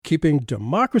Keeping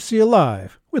Democracy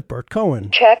Alive with Bert Cohen.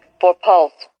 Check for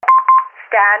pulse.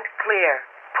 Stand clear.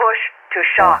 Push to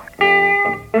shock.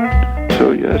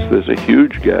 So yes, there's a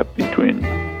huge gap between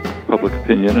public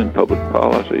opinion and public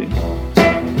policy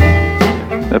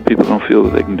that people don't feel that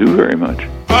they can do very much.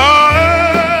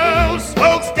 Oh,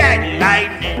 smokestack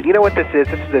lightning. You know what this is?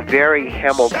 This is a very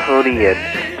Hamiltonian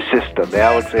system.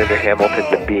 Alexander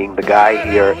Hamilton being the guy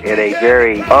here in a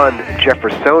very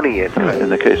un-Jeffersonian. In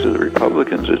the case of the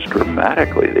Republicans, it's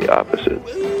dramatically the opposite.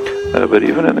 But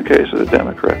even in the case of the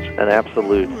Democrats. An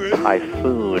absolute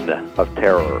typhoon of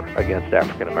terror against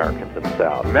African Americans in the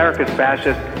South. America's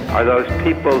fascists are those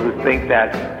people who think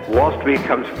that Wall Street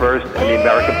comes first and the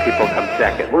American people come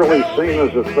second. Really seen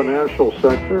as a financial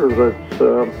sector that's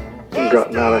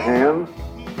gotten out of hand.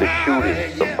 The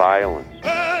shootings, the violence,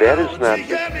 that is not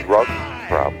the drug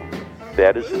problem.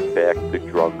 That is, in fact, the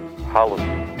drug policy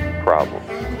problem.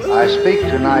 I speak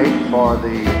tonight for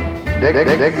the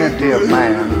dignity of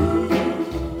man.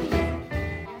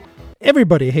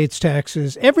 Everybody hates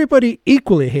taxes. Everybody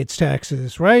equally hates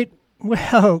taxes, right?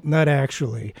 Well, not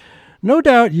actually. No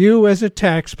doubt you, as a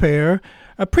taxpayer,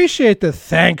 appreciate the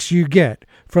thanks you get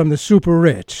from the super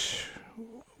rich.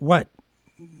 What?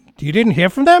 You didn't hear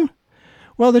from them?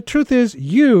 Well, the truth is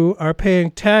you are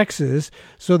paying taxes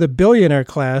so the billionaire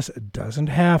class doesn't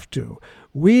have to.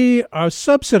 We are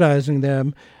subsidizing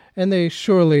them, and they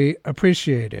surely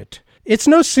appreciate it. It's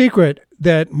no secret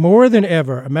that more than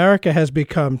ever, America has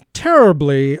become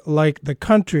terribly like the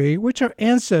country which our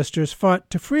ancestors fought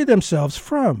to free themselves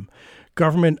from.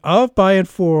 Government of, by, and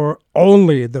for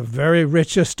only the very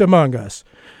richest among us.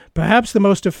 Perhaps the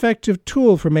most effective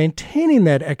tool for maintaining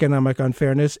that economic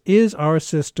unfairness is our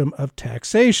system of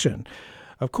taxation.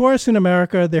 Of course, in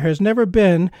America, there has never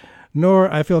been,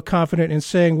 nor I feel confident in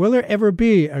saying will there ever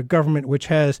be, a government which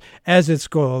has as its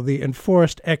goal the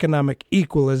enforced economic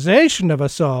equalization of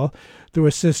us all through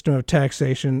a system of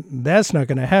taxation. That's not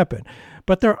going to happen.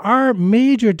 But there are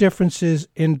major differences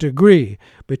in degree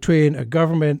between a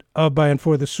government of, by, and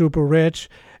for the super rich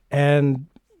and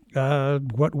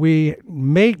what we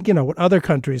make, what other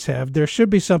countries have. There should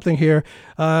be something here.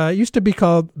 It used to be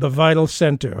called the vital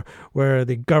center, where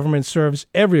the government serves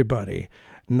everybody.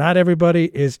 Not everybody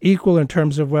is equal in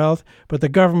terms of wealth, but the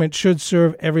government should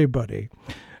serve everybody.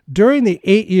 During the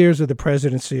 8 years of the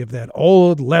presidency of that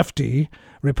old lefty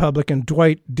Republican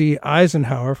Dwight D.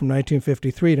 Eisenhower from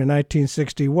 1953 to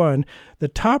 1961, the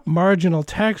top marginal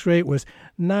tax rate was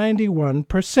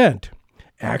 91%.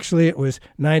 Actually, it was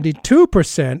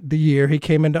 92% the year he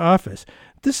came into office.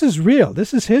 This is real.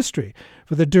 This is history.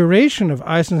 For the duration of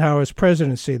Eisenhower's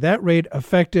presidency, that rate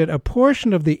affected a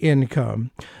portion of the income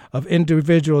of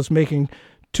individuals making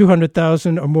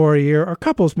 $200,000 or more a year, or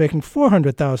couples making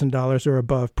 $400,000 or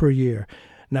above per year.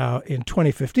 Now, in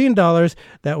 2015 dollars,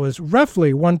 that was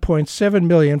roughly $1.7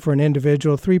 million for an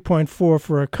individual, $3.4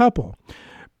 for a couple.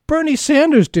 Bernie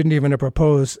Sanders didn't even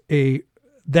propose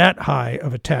that high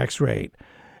of a tax rate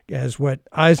as what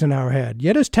Eisenhower had.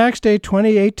 Yet as tax day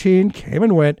 2018 came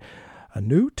and went, a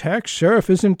new tax sheriff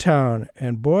is in town,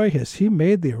 and boy, has he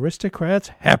made the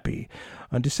aristocrats happy.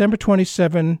 On December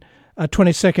 22nd,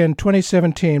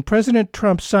 2017, President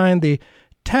Trump signed the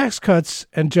Tax Cuts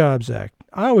and Jobs Act.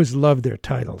 I always loved their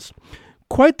titles.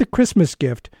 Quite the Christmas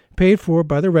gift paid for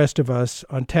by the rest of us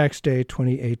on tax day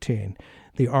 2018.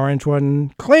 The orange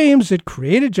one claims it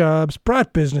created jobs,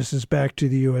 brought businesses back to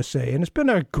the USA, and it's been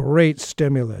a great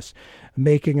stimulus,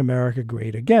 making America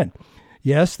great again.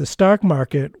 Yes, the stock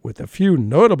market, with a few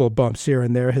notable bumps here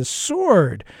and there, has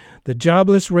soared. The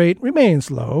jobless rate remains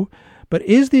low, but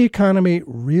is the economy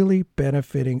really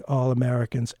benefiting all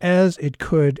Americans as it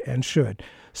could and should?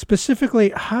 Specifically,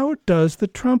 how does the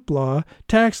Trump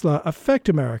tax law affect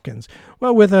Americans?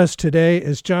 Well, with us today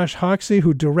is Josh Hoxie,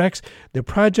 who directs the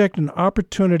Project on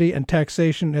Opportunity and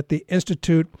Taxation at the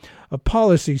Institute of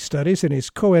Policy Studies, and he's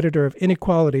co-editor of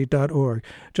inequality.org.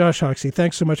 Josh Hoxie,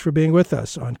 thanks so much for being with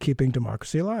us on Keeping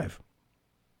Democracy Alive.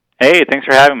 Hey, thanks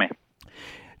for having me.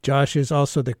 Josh is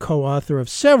also the co-author of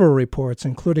several reports,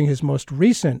 including his most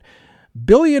recent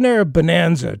Billionaire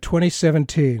Bonanza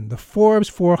 2017, the Forbes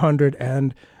 400,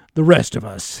 and the rest of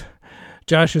us.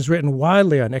 Josh has written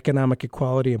widely on economic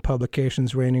equality in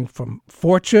publications ranging from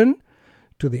Fortune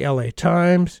to the LA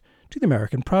Times to the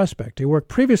American Prospect. He worked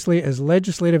previously as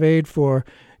legislative aide for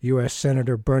U.S.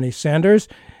 Senator Bernie Sanders.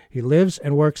 He lives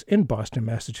and works in Boston,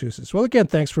 Massachusetts. Well, again,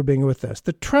 thanks for being with us.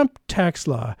 The Trump tax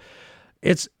law,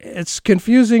 it's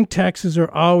confusing. Taxes are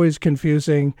always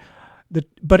confusing.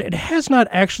 But it has not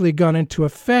actually gone into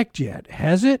effect yet,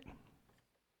 has it?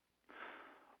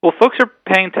 Well, folks are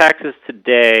paying taxes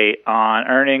today on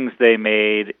earnings they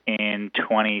made in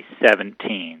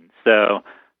 2017. So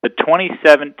the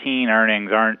 2017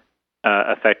 earnings aren't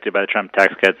affected by the Trump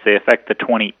tax cuts. They affect the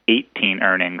 2018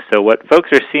 earnings. So what folks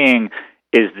are seeing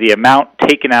is the amount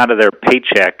taken out of their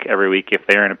paycheck every week if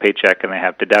they earn a paycheck and they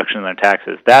have deduction in their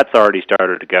taxes. That's already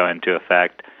started to go into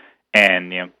effect.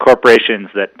 And corporations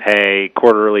that pay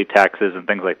quarterly taxes and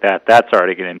things like that, that's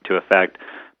already getting into effect.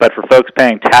 But for folks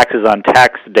paying taxes on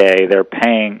tax day, they're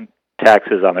paying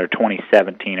taxes on their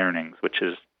 2017 earnings, which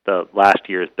is the last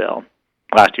year's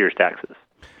taxes.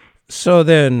 So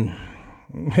then,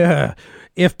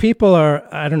 if people are,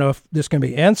 I don't know if this can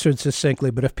be answered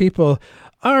succinctly, but if people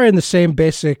are in the same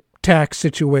basic tax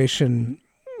situation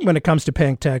when it comes to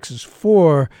paying taxes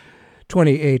for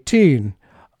 2018,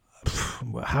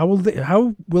 how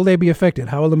will they be affected?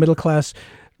 How will the middle class,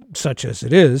 such as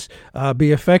it is,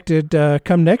 be affected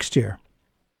come next year?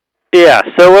 Yeah,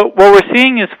 so what we're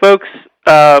seeing is folks,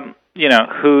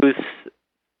 whose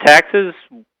taxes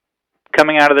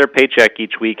coming out of their paycheck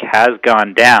each week has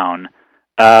gone down.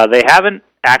 They haven't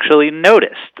actually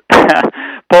noticed.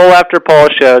 Poll after poll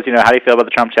shows, how do you feel about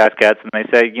the Trump tax cuts? And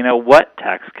they say, what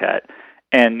tax cut?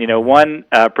 And, one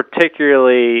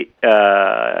particularly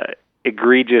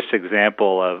egregious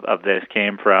example of this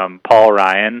came from Paul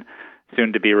Ryan,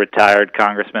 soon-to-be retired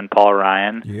Congressman Paul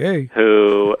Ryan,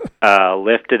 who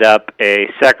lifted up a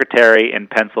secretary in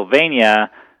Pennsylvania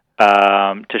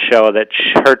to show that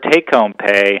her take-home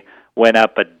pay went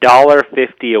up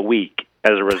 $1.50 a week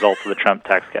as a result of the Trump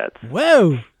tax cuts.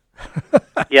 Whoa!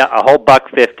 Yeah, a whole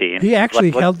 $1.50. He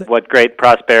actually held. What great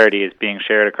prosperity is being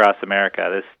shared across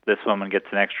America. This woman gets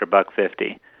an extra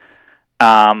 $1.50.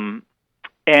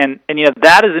 And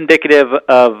that is indicative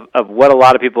of what a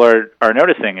lot of people are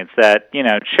noticing. It's that,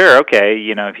 sure, okay,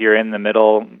 if you're in the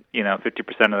middle, 50%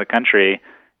 of the country,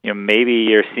 maybe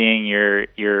you're seeing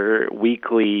your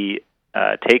weekly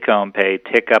take-home pay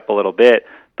tick up a little bit,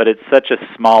 but it's such a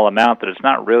small amount that it's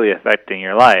not really affecting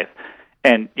your life.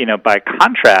 And, by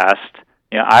contrast,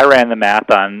 I ran the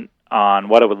math on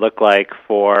what it would look like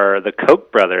for the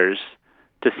Koch brothers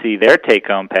to see their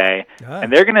take-home pay,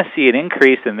 and they're going to see an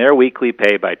increase in their weekly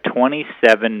pay by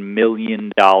 $27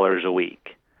 million a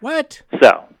week. What?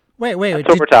 So, wait, that's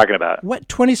what we're talking about. What,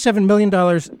 $27 million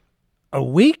a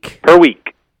week? Per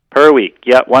week.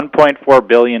 Yeah, $1.4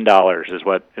 billion is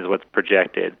what's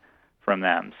projected from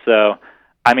them. So,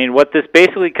 what this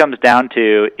basically comes down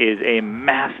to is a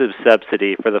massive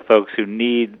subsidy for the folks who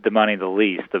need the money the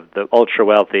least, the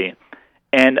ultra-wealthy,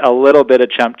 and a little bit of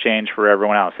chump change for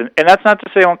everyone else. And that's not to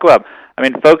say it won't go up.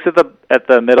 Folks at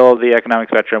the middle of the economic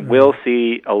spectrum will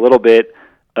see a little bit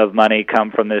of money come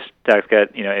from this tax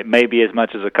cut. It may be as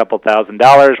much as a couple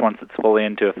 $1,000s once it's fully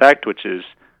into effect, which is,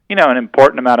 an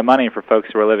important amount of money for folks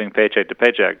who are living paycheck to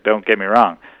paycheck. Don't get me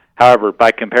wrong. However,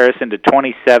 by comparison to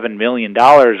 $27 million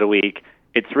a week,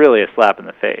 it's really a slap in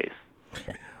the face.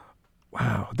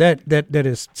 Wow, that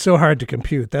is so hard to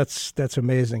compute. That's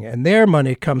amazing. And their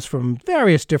money comes from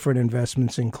various different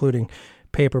investments, including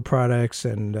paper products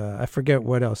and I forget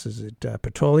what else. Is it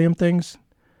petroleum things?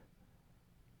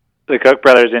 The Koch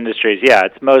brothers industries, yeah,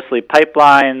 it's mostly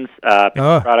pipelines,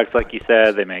 paper products, like you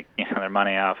said. They make their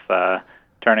money off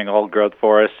turning old growth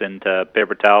forests into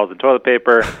paper towels and toilet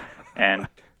paper, and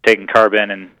taking carbon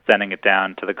and sending it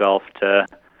down to the Gulf to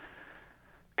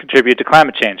contribute to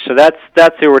climate change. So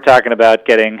that's who we're talking about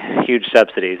getting huge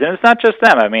subsidies. And it's not just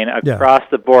them. Across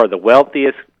the board, the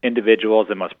wealthiest individuals,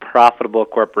 the most profitable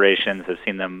corporations have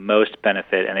seen the most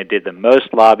benefit, and they did the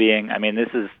most lobbying. This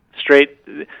is straight.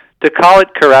 To call it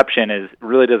corruption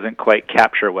really doesn't quite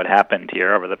capture what happened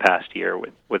here over the past year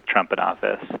with Trump in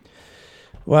office.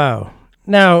 Wow.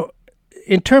 Now,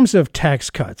 in terms of tax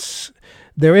cuts,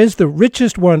 there is the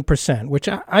richest 1%, which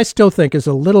I still think is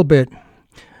a little bit,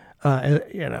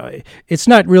 it's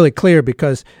not really clear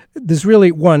because there's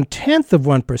really 1/10 of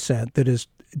 1% that is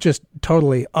just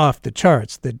totally off the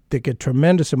charts, that get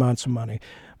tremendous amounts of money.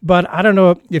 But I don't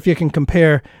know if you can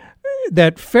compare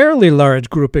that fairly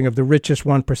large grouping of the richest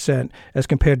 1% as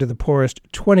compared to the poorest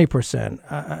 20%.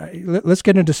 Let's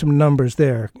get into some numbers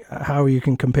there, how you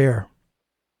can compare.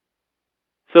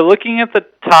 So looking at the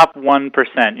top 1%,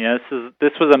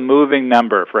 this was a moving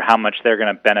number for how much they're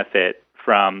going to benefit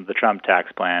from the Trump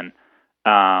tax plan.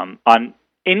 On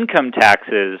income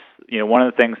taxes, one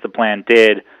of the things the plan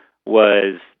did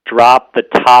was drop the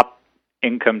top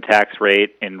income tax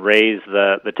rate and raise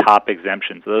the top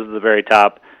exemption. So those are the very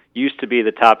top. Used to be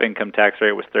the top income tax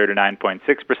rate was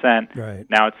 39.6%. Right.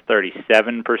 Now it's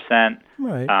 37%.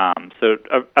 Right. So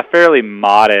a fairly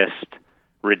modest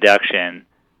reduction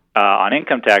on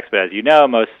income tax. But as you know,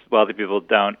 most wealthy people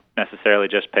don't necessarily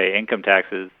just pay income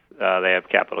taxes. They have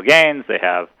capital gains. They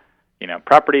have,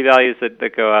 property values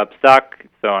that go up, stock,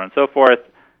 so on and so forth.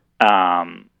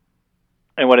 And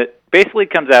what it basically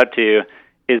comes out to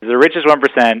is the richest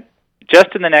 1%,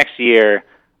 just in the next year,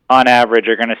 on average,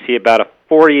 are going to see about a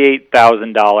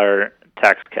 $48,000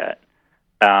 tax cut.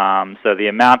 So the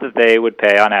amount that they would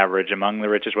pay on average among the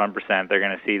richest 1%, they're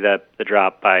going to see the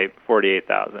drop by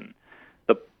 $48,000.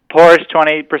 The poorest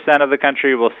 20% of the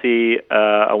country will see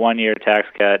a one-year tax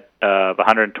cut of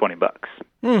 $120.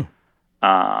 So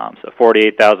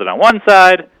 $48,000 on one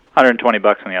side,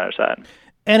 $120 on the other side.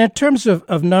 And in terms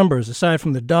of numbers, aside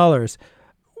from the dollars,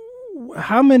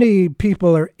 how many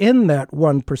people are in that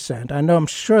 1%? I know, I'm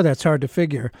sure that's hard to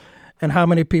figure. And how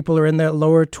many people are in that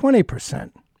lower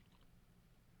 20%?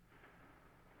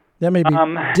 That may be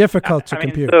difficult to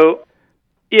compute. So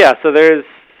there's,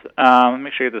 let me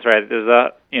make sure I get this right.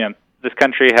 There's this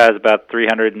country has about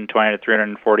 320 to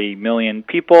 340 million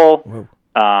people.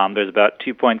 There's about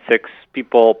 2.6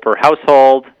 people per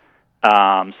household.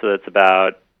 So that's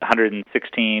about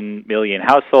 116 million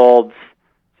households.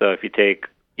 So if you take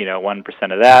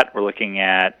 1% of that, we're looking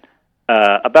at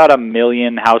about 1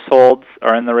 million households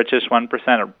are in the richest 1%,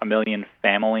 or 1 million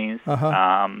families.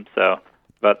 So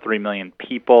about 3 million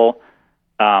people.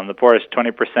 The poorest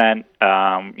 20%,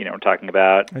 we're talking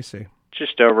about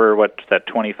just over, what's that,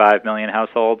 25 million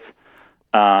households.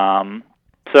 So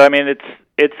I mean,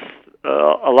 it's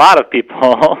a lot of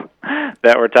people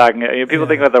that we're talking. People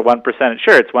think about the 1%.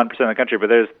 Sure, it's 1% of the country, but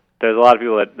there's a lot of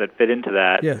people that fit into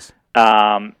that. Yes.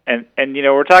 And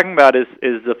we're talking about is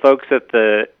the folks at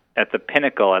the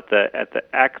pinnacle, at the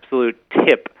absolute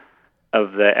tip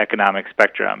of the economic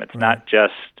spectrum. It's not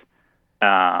just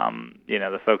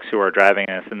the folks who are driving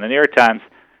us. And the New York Times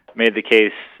made the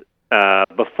case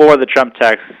before the Trump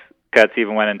tax cuts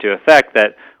even went into effect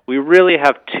that we really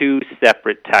have two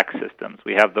separate tax systems.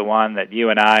 We have the one that you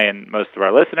and I and most of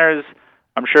our listeners,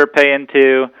 I'm sure, pay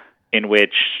into, in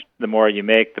which the more you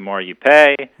make, the more you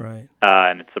pay. Right.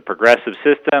 And it's a progressive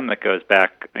system that goes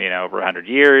back, over 100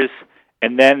 years.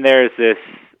 And then there's this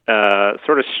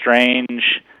sort of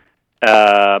strange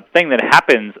thing that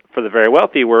happens for the very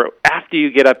wealthy, where after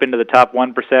you get up into the top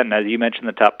 1%, and as you mentioned,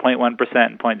 the top 0.1%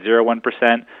 and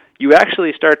 0.01%, you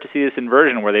actually start to see this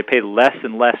inversion where they pay less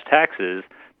and less taxes.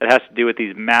 That has to do with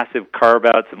these massive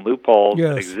carve-outs and loopholes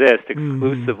that exist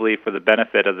exclusively for the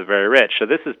benefit of the very rich. So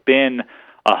this has been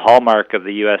a hallmark of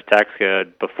the U.S. tax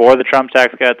code before the Trump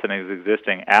tax cuts, and is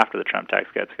existing after the Trump tax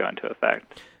cuts go into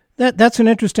effect. That's an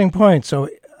interesting point. So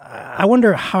I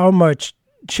wonder how much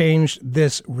change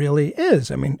this really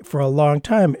is. I mean, for a long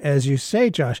time, as you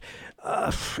say, Josh,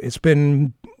 it's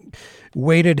been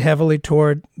weighted heavily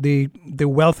toward the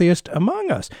wealthiest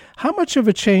among us. How much of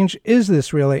a change is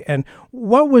this really? And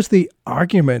what was the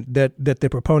argument that the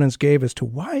proponents gave as to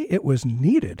why it was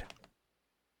needed?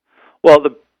 Well,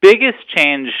 the biggest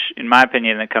change, in my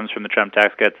opinion, that comes from the Trump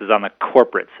tax cuts is on the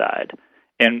corporate side.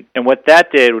 And what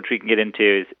that did, which we can get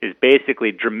into, is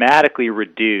basically dramatically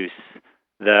reduce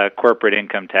the corporate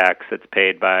income tax that's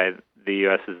paid by the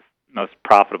U.S.'s most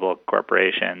profitable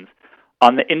corporations.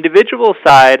 On the individual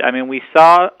side, I mean, we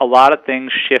saw a lot of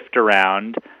things shift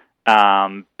around.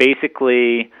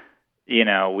 Basically,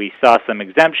 we saw some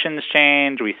exemptions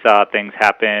change. We saw things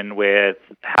happen with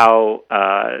how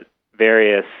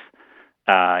various,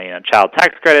 child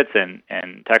tax credits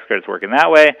and tax credits work in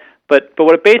that way. But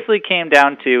what it basically came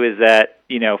down to is that,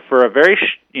 for a very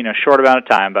short amount of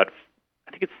time, about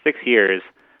I think it's 6 years,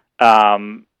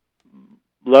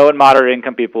 low and moderate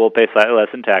income people will pay slightly less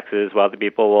in taxes, while the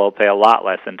people will pay a lot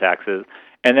less in taxes.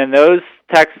 And then those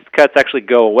tax cuts actually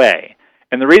go away.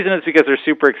 And the reason is because they're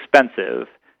super expensive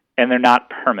and they're not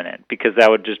permanent, because that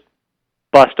would just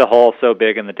bust a hole so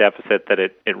big in the deficit that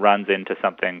it runs into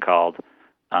something called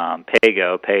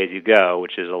pay-go, pay-as-you-go,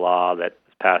 which is a law that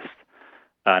was passed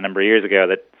a number of years ago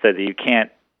that said that you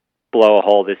can't blow a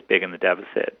hole this big in the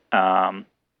deficit.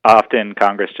 Often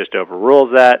Congress just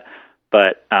overrules that.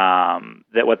 But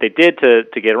that what they did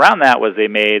to get around that was they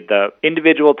made the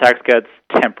individual tax cuts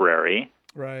temporary,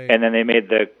 right, and then they made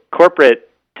the corporate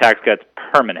tax cuts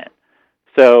permanent.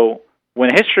 So when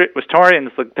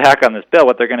historians look back on this bill,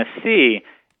 what they're going to see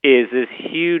is this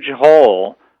huge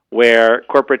hole where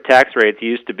corporate tax rates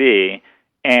used to be,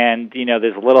 and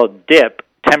there's a little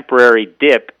temporary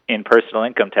dip in personal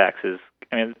income taxes.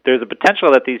 I mean, there's a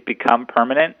potential that these become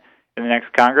permanent in the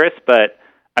next Congress, but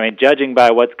I mean, judging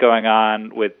by what's going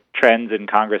on with trends in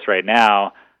Congress right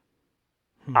now,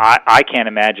 I can't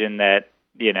imagine that,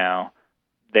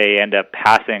 they end up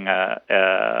passing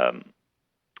a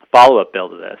follow-up bill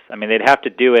to this. I mean, they'd have to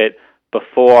do it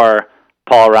before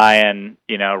Paul Ryan,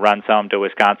 runs home to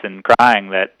Wisconsin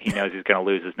crying that he knows he's going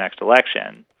to lose his next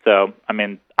election. So, I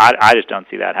mean, I just don't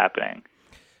see that happening.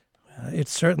 It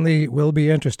certainly will be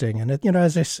interesting. And,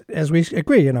 as we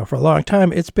agree, for a long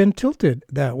time, it's been tilted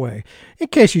that way. In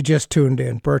case you just tuned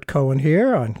in, Bert Cohen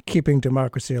here on Keeping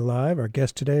Democracy Alive. Our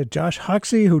guest today, Josh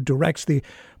Hoxie, who directs the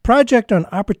Project on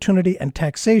Opportunity and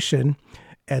Taxation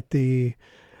at the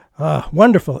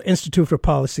wonderful Institute for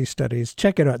Policy Studies.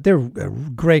 Check it out. They're a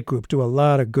great group, do a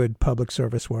lot of good public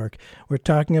service work. We're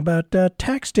talking about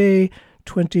Tax Day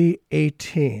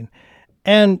 2018.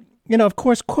 And, of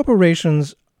course,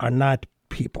 corporations are not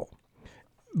people,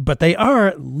 but they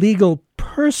are legal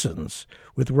persons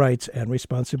with rights and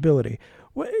responsibility.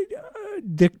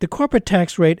 The corporate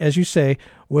tax rate, as you say,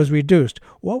 was reduced.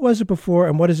 What was it before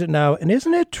and what is it now? And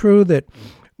isn't it true that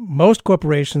most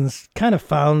corporations kind of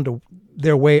found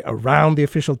their way around the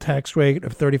official tax rate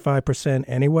of 35%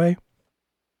 anyway?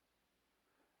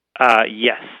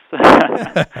 Yes.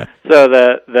 So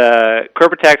the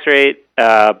corporate tax rate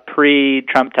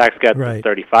pre-Trump tax cuts was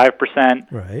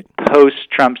 35%. Right.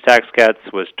 Post-Trump tax cuts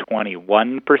was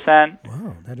 21%.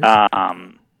 Wow, that is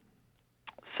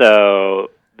so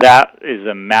that is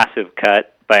a massive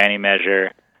cut by any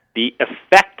measure. The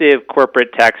effective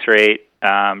corporate tax rate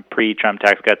pre-Trump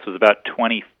tax cuts was about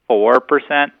 24%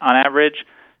 on average.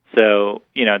 So,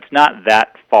 it's not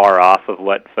that far off of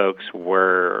what folks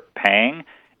were paying.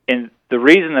 And the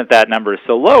reason that number is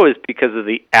so low is because of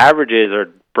the averages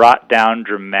are brought down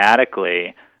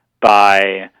dramatically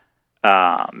by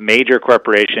major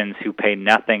corporations who pay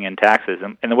nothing in taxes.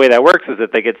 And the way that works is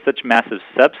that they get such massive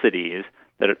subsidies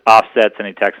that it offsets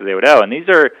any taxes they would owe. And these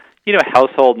are,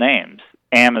 household names.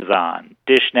 Amazon,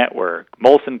 Dish Network,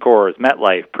 Molson Coors,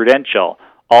 MetLife, Prudential,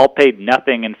 all paid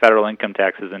nothing in federal income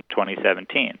taxes in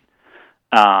 2017.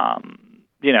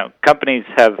 Companies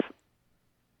have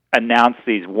announced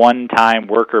these one-time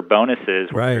worker bonuses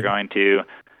where they're going to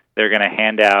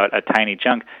hand out a tiny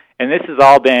chunk. And this has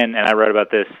all been, and I wrote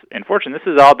about this in Fortune, this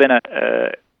has all been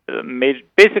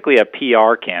basically a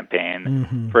PR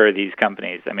campaign for these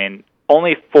companies. I mean,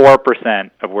 only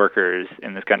 4% of workers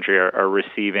in this country are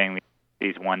receiving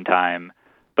these one-time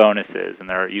bonuses, and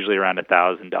they're usually around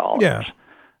 $1,000. Yeah.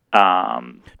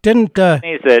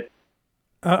 Companies that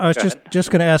I was just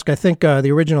going to ask, I think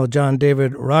the original John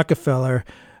David Rockefeller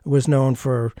was known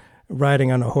for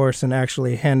riding on a horse and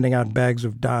actually handing out bags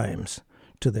of dimes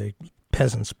to the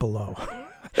peasants below.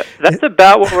 That's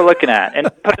about what we're looking at. And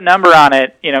put a number on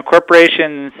it,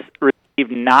 corporations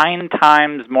receive 9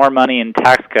 times more money in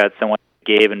tax cuts than what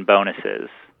they gave in bonuses.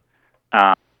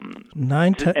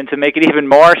 And to make it even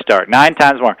more stark, 9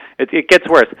 times more. It gets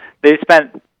worse. They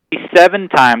spent 7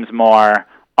 times more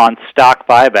on stock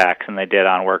buybacks than they did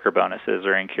on worker bonuses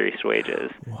or increased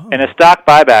wages. Wow. And a stock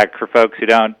buyback, for folks who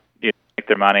don't make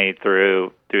their money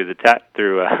through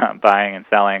buying and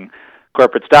selling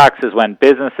corporate stocks, is when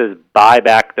businesses buy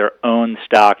back their own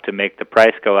stock to make the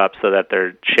price go up so that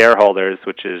their shareholders,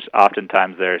 which is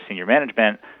oftentimes their senior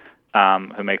management,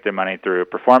 who make their money through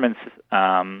performance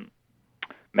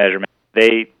measurement,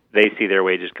 they see their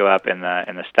wages go up and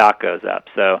the stock goes up.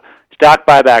 So stock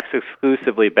buybacks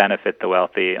exclusively benefit the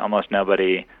wealthy. Almost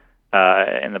nobody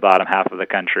in the bottom half of the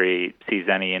country sees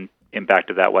any impact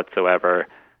of that whatsoever.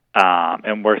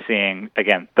 And we're seeing,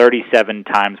 again, 37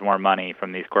 times more money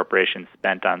from these corporations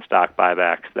spent on stock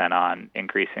buybacks than on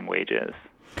increasing wages.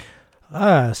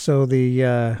 So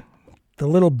the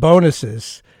little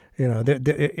bonuses,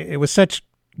 it was such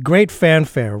great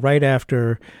fanfare right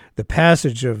after the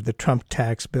passage of the Trump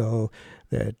tax bill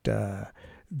that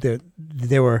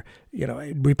there were,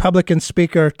 Republican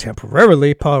Speaker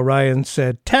temporarily, Paul Ryan,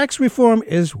 said tax reform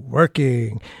is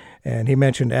working. And he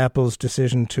mentioned Apple's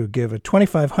decision to give a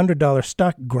 $2,500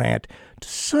 stock grant to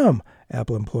some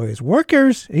Apple employees.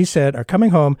 Workers, he said, are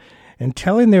coming home and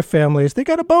telling their families they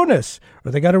got a bonus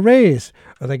or they got a raise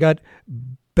or they got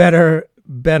better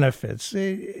benefits.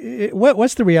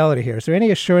 What's the reality here? Is there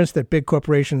any assurance that big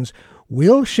corporations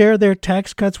will share their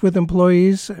tax cuts with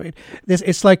employees? I mean,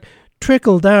 it's like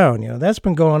trickle down. That's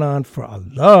been going on for a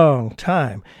long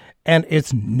time. And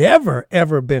it's never,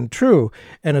 ever been true.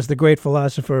 And as the great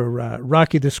philosopher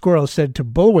Rocky the Squirrel said to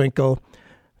Bullwinkle,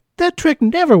 that trick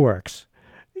never works.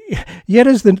 Yet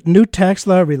is the new tax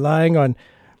law relying on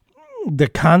the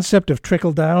concept of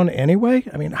trickle down anyway?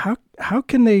 I mean, how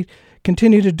can they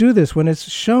continue to do this when it's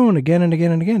shown again and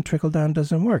again and again trickle down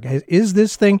doesn't work? Is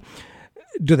this thing,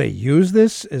 do they use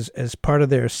this as part of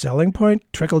their selling point,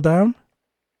 trickle down?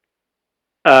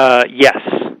 Yes.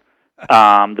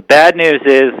 The bad news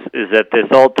is that this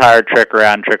old tired trick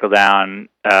around trickle down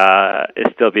is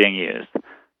still being used.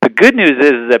 The good news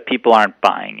is that people aren't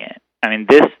buying it. I mean,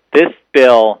 this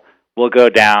bill will go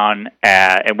down,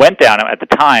 it went down at the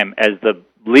time as the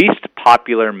least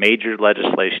popular major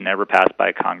legislation ever passed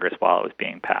by Congress while it was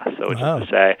being passed. So just to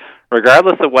say,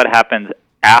 regardless of what happens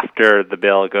after the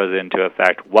bill goes into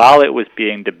effect, while it was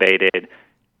being debated,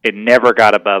 it never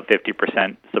got above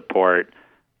 50% support.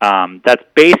 That's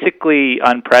basically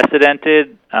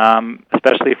unprecedented,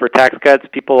 especially for tax cuts.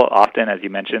 People often, as you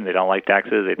mentioned, they don't like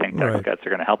taxes. They think tax cuts are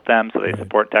going to help them, so they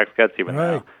support tax cuts, even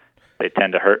though they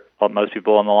tend to hurt most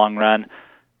people in the long run.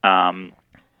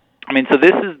 I mean, so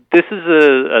this is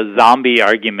a zombie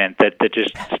argument that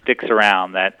just sticks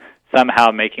around, that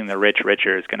somehow making the rich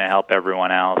richer is going to help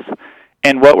everyone else.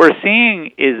 And what we're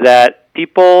seeing is that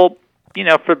people,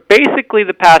 for basically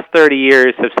the past 30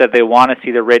 years have said they want to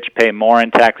see the rich pay more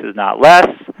in taxes, not less.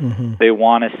 Mm-hmm. They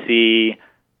want to see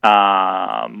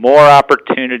more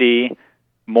opportunity,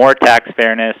 more tax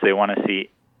fairness. They want to see,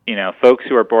 folks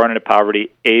who are born into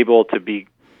poverty able to be,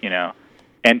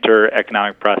 enter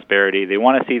economic prosperity. They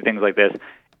want to see things like this.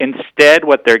 Instead,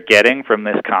 what they're getting from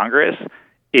this Congress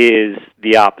is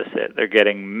the opposite. They're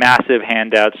getting massive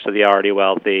handouts to the already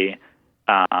wealthy.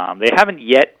 They haven't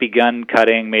yet begun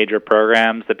cutting major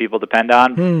programs that people depend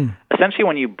on. Essentially,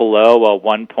 when you blow a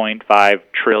 $1.5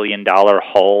 trillion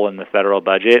hole in the federal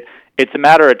budget, it's a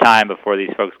matter of time before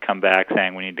these folks come back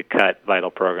saying we need to cut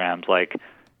vital programs like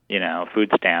food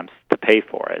stamps to pay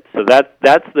for it. So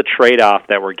that's the trade-off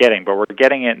that we're getting, but we're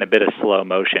getting it in a bit of slow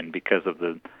motion because of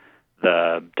the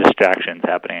distractions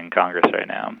happening in Congress right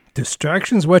now.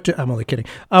 Distractions? I'm only kidding.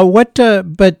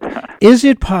 But is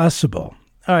it possible?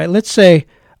 All right, let's say,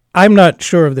 I'm not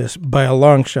sure of this by a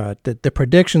long shot, that the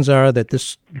predictions are that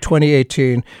this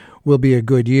 2018 will be a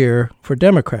good year for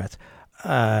Democrats.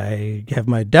 I have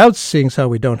my doubts, seeing how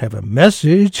we don't have a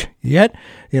message yet.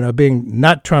 Being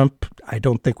not Trump, I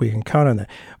don't think we can count on that.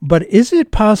 But is it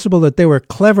possible that they were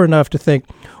clever enough to think,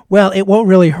 well, it won't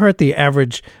really hurt the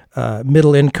average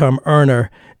middle-income earner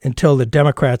until the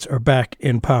Democrats are back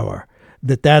in power?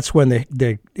 That's when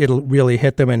it'll really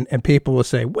hit them, and people will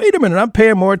say, wait a minute, I'm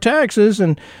paying more taxes,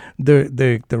 and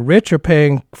the rich are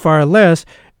paying far less,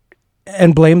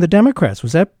 and blame the Democrats.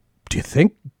 Do you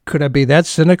think, could I be that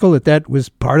cynical that was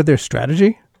part of their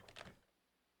strategy?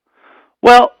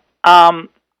 Well, I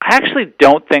actually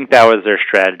don't think that was their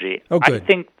strategy. Oh, good. I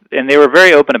think, and they were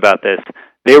very open about this,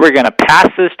 they were going to pass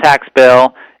this tax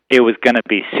bill, it was going to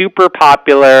be super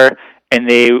popular, and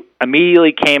they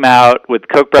immediately came out with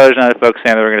Koch brothers and other folks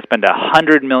saying they were going to spend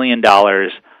 $100 million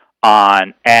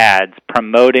on ads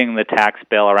promoting the tax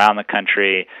bill around the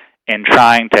country and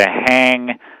trying to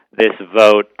hang this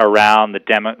vote around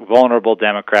the vulnerable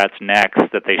Democrats' necks,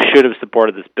 that they should have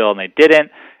supported this bill and they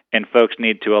didn't, and folks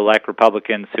need to elect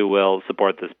Republicans who will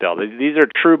support this bill. These are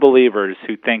true believers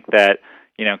who think that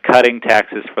cutting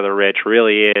taxes for the rich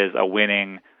really is a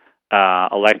winning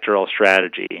electoral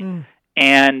strategy.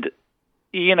 And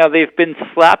they've been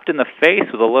slapped in the face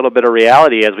with a little bit of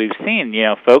reality, as we've seen.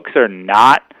 Folks are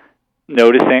not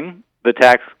noticing the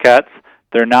tax cuts.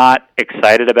 They're not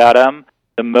excited about them.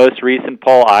 The most recent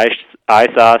poll I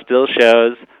saw still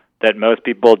shows that most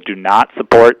people do not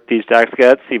support these tax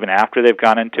cuts, even after they've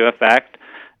gone into effect.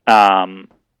 So,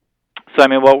 I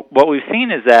mean, what we've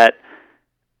seen is that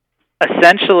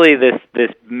essentially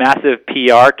this massive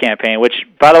PR campaign, which,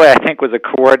 by the way, I think was a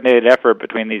coordinated effort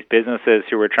between these businesses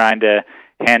who were trying to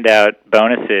hand out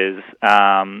bonuses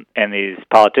and these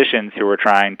politicians who were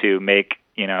trying to make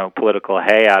political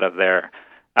hay out of their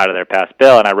past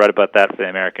bill. And I wrote about that for the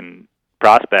American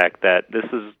Prospect, that this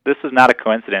is not a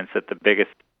coincidence that the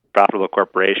biggest profitable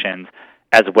corporations,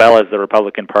 as well as the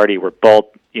Republican Party, were both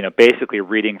basically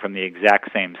reading from the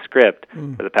exact same script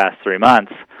for the past 3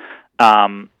 months.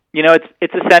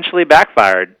 It's essentially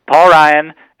backfired. Paul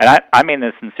Ryan, and I mean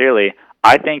this sincerely,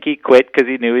 I think he quit because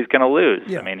he knew he was going to lose.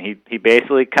 Yeah. I mean, he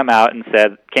basically came out and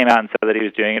said that he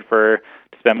was doing it to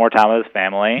spend more time with his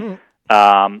family.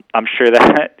 I'm sure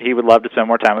that he would love to spend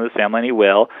more time with his family, and he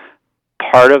will.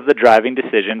 Part of the driving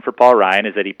decision for Paul Ryan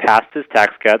is that he passed his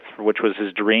tax cuts, which was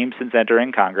his dream since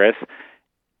entering Congress,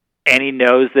 and he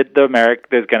knows that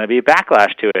there's going to be a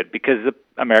backlash to it because the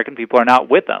American people are not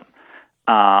with him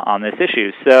on this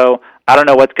issue. So I don't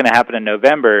know what's going to happen in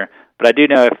November, but I do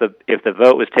know if the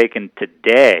vote was taken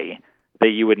today, that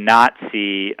you would not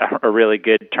see a really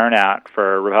good turnout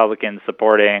for Republicans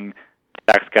supporting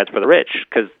tax cuts for the rich,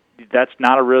 because that's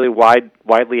not a really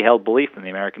widely held belief in the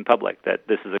American public that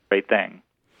this is a great thing.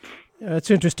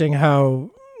 It's interesting how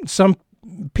some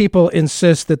people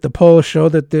insist that the polls show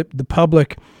that the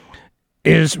public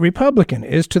is Republican,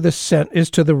 is to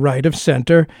the right of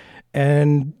center,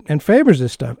 and favors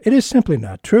this stuff. It is simply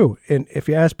not true. And if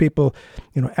you ask people,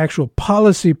 actual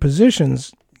policy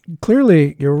positions,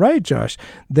 clearly you're right, Josh,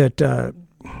 that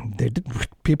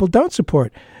people don't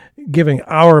support giving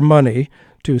our money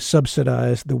to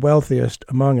subsidize the wealthiest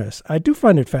among us. I do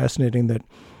find it fascinating that,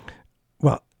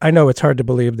 well, I know it's hard to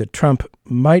believe that Trump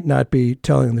might not be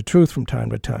telling the truth from time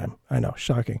to time. I know,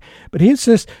 shocking. But he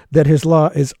insists that his law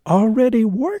is already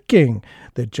working,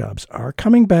 that jobs are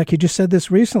coming back. He just said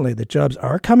this recently, that jobs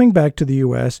are coming back to the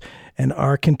U.S. and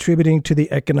are contributing to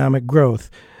the economic growth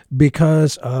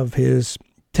because of his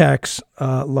tax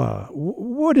law.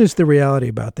 What is the reality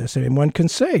about this? I mean, one can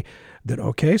say that,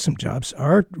 okay, some jobs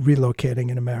are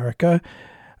relocating in America.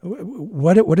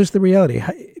 What is the reality?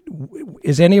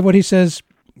 Is any of what he says,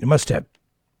 it must have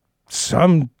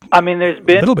some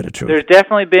little bit of truth. There's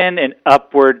definitely been an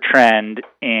upward trend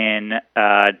in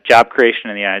job creation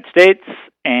in the United States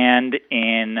and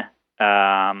in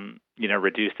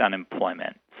reduced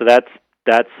unemployment. So that's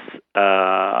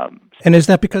and is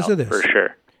that because of this? For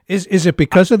sure. Is it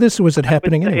because of this, or was it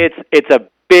happening anyway? It's a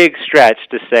big stretch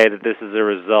to say that this is a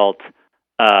result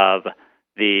of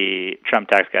the Trump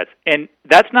tax cuts. And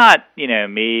that's not,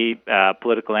 me,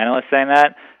 political analyst, saying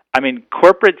that. I mean,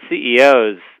 corporate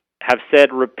CEOs have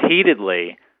said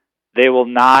repeatedly they will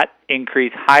not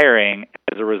increase hiring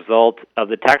as a result of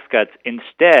the tax cuts.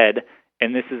 Instead,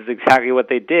 and this is exactly what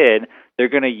they did, they're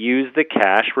going to use the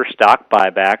cash for stock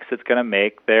buybacks. It's going to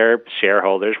make their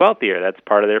shareholders wealthier. That's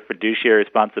part of their fiduciary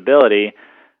responsibility.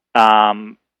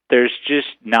 There's just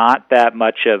not that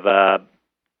much of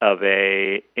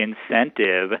a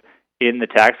incentive in the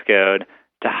tax code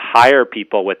to hire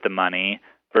people with the money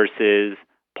versus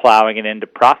plowing it into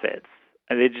profits.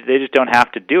 And they just don't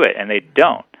have to do it, and they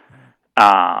don't.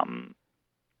 And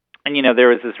there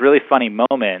was this really funny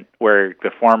moment where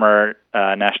the former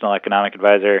National Economic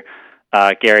Advisor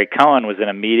Gary Cohn was in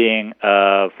a meeting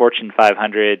of Fortune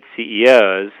 500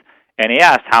 CEOs, and he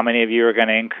asked how many of you are going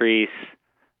to increase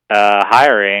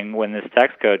hiring when this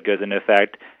tax code goes into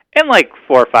effect. And like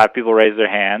 4 or 5 people raised their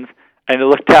hands, and he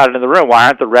looked out into the room. Why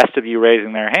aren't the rest of you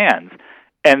raising their hands?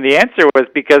 And the answer was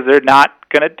because they're not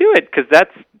going to do it, because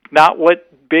that's not what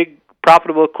big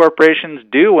profitable corporations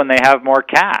do when they have more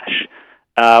cash.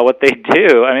 What they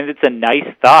do, I mean, it's a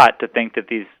nice thought to think that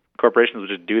these corporations will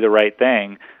just do the right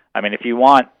thing. I mean, if you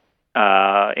want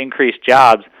increased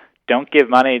jobs, don't give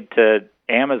money to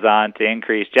Amazon to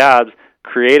increase jobs.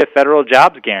 Create a federal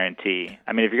jobs guarantee.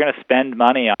 I mean, if you're going to spend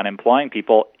money on employing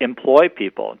people, employ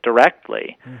people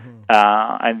directly,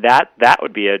 and that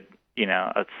would be a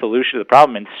solution to the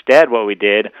problem. Instead, what we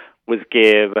did was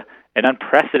give an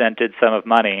unprecedented sum of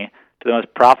money to the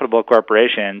most profitable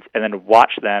corporations, and then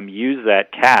watch them use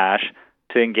that cash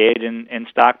to engage in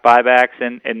stock buybacks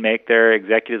and make their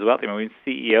executives wealthy. I mean,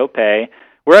 CEO pay.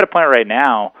 We're at a point right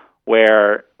now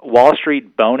where Wall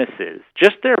Street bonuses,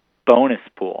 just their bonus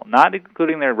pool, not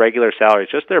including their regular salaries,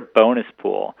 just their bonus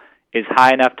pool is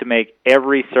high enough to make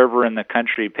every server in the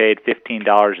country paid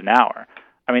 $15 an hour.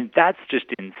 I mean, that's just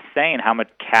insane how much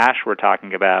cash we're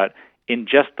talking about in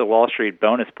just the Wall Street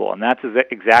bonus pool, and that's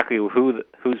exactly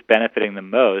who's benefiting the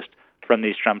most from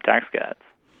these Trump tax cuts.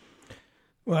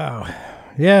 Wow.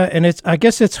 Yeah, and I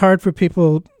guess it's hard for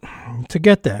people to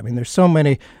get that. I mean, there's so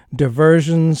many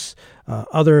diversions,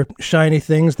 other shiny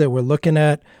things that we're looking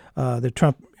at that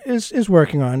Trump is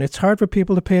working on. It's hard for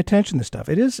people to pay attention to stuff.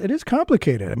 It is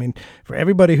complicated. I mean, for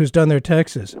everybody who's done their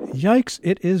taxes, yikes,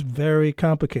 it is very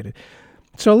complicated.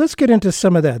 So let's get into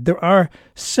some of that. There are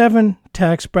 7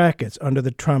 tax brackets under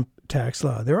the Trump tax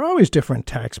law. There are always different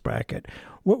tax brackets.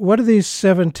 What are these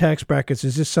 7 tax brackets?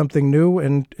 Is this something new,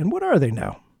 and what are they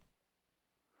now?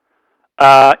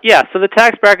 So the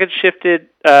tax brackets shifted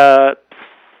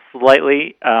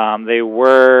slightly. They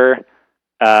were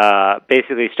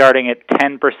basically starting at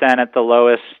 10% at the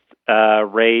lowest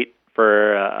rate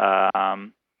for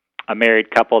a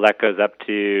married couple. That goes up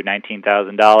to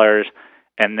 $19,000.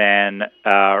 And then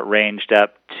ranged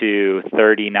up to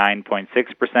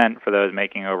 39.6% for those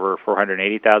making over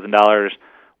 $480,000.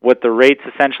 What the rates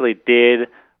essentially did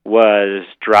was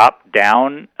drop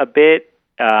down a bit.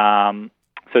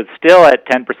 So it's still at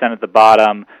 10% at the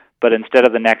bottom, but instead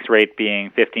of the next rate being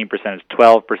 15%, it's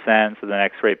 12%. So the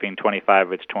next rate being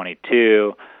 25, it's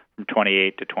 22, from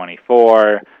 28 to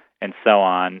 24, and so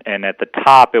on. And at the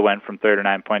top, it went from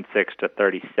 39.6 to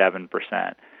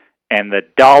 37%. And the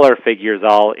dollar figures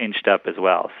all inched up as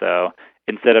well. So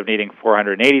instead of needing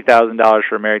 $480,000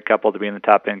 for a married couple to be in the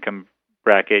top income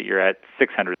bracket, you're at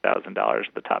 $600,000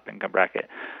 at the top income bracket.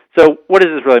 So what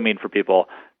does this really mean for people?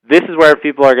 This is where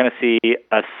people are going to see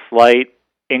a slight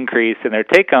increase in their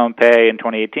take-home pay in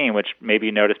 2018, which maybe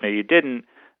you noticed, maybe you didn't.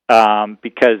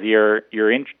 because your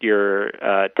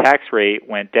tax rate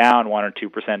went down 1 or 2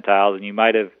 percentiles, and you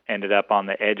might have ended up on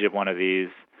the edge of one of these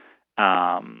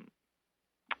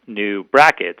new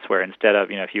brackets, where instead of,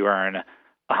 if you earn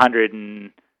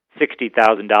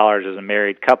 $160,000 as a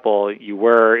married couple, you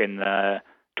were in the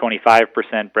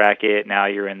 25% bracket. Now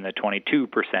you're in the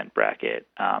 22% bracket.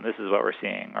 This is what we're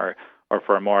seeing, or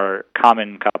for a more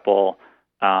common couple,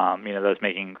 those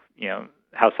making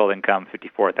household income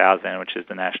 $54,000, which is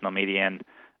the national median.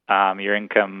 Your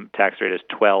income tax rate is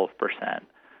 12%.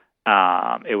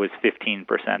 It was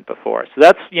 15% before. So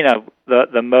that's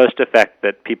the most effect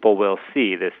that people will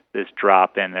see, this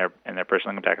drop in their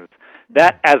personal income taxes.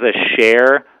 That as a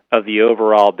share of the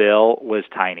overall bill was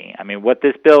tiny. I mean, what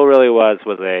this bill really was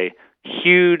a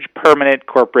huge permanent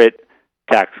corporate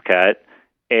tax cut,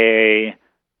 a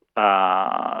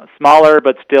smaller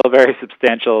but still very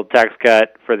substantial tax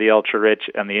cut for the ultra-rich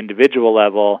on the individual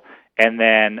level, and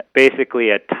then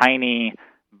basically a tiny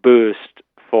boost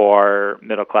for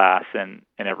middle class and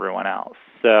everyone else.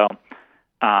 So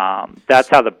that's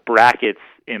how the brackets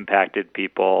impacted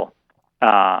people.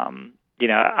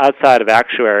 Outside of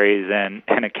actuaries and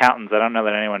accountants, I don't know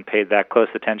that anyone paid that close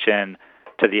attention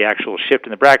to the actual shift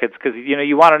in the brackets, because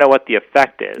you want to know what the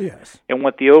effect is. Yes. And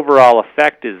what the overall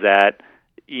effect is that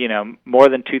more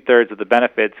than 2/3 of the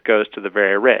benefits goes to the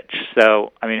very rich.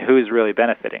 So, I mean, who's really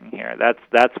benefiting here?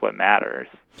 That's what matters.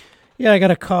 Yeah, I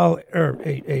got a call or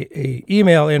a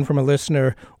email in from a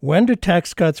listener. When do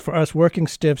tax cuts for us working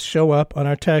stiffs show up on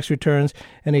our tax returns?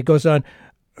 And he goes on,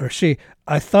 or she,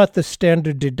 I thought the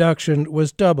standard deduction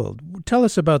was doubled. Tell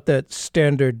us about that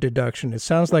standard deduction. It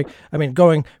sounds like,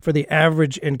 going for the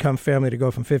average income family to go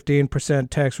from 15%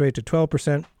 tax rate to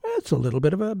 12%, that's a little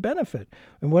bit of a benefit.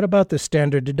 And what about the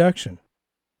standard deduction?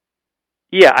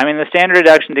 Yeah, the standard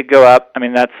deduction did go up.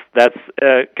 That's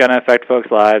going to affect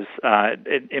folks' lives.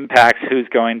 It impacts who's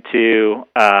going to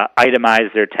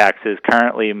itemize their taxes.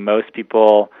 Currently, most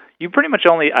people, you pretty much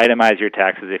only itemize your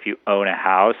taxes if you own a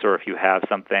house or if you have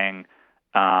something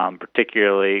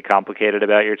particularly complicated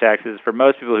about your taxes. For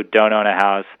most people who don't own a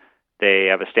house, they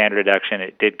have a standard deduction.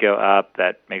 It did go up.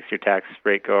 That makes your tax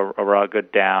rate go overall go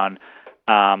down.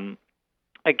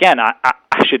 Again, I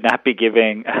should not be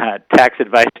giving tax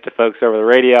advice to folks over the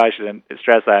radio. I should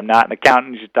stress I'm not an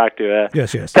accountant. You should talk to a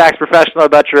tax professional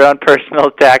about your own personal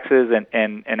taxes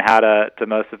and how to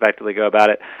most effectively go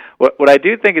about it. What I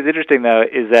do think is interesting, though,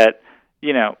 is that,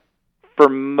 for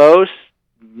most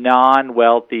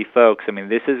non-wealthy folks,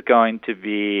 this is going to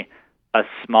be a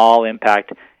small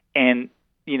impact. And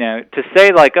to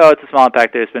say like, oh, it's a small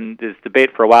impact, there's been this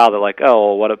debate for a while that like, oh,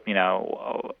 well, what if,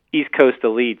 East Coast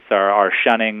elites are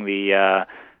shunning the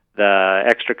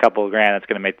extra couple of grand that's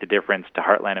going to make the difference to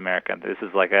Heartland America. This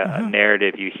is like a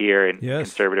narrative you hear in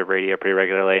conservative radio pretty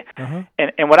regularly.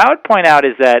 And what I would point out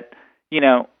is that,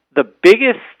 the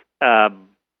biggest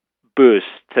boost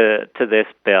to this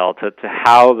bill, to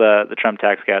how the Trump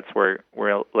tax cuts were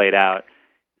laid out,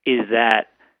 is that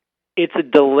it's a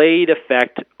delayed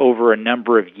effect over a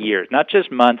number of years, not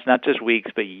just months, not just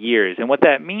weeks, but years. And what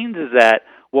that means is that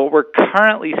what we're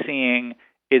currently seeing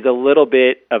is a little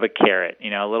bit of a carrot,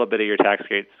 a little bit of your tax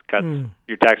rates cuts,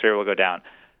 your tax rate will go down.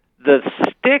 The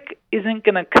stick isn't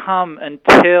going to come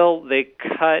until they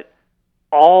cut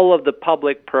all of the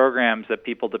public programs that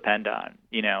people depend on.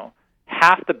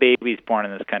 Half the babies born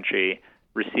in this country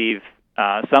receive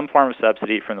some form of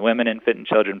subsidy from the Women, Infant, and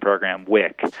Children program,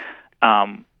 WIC.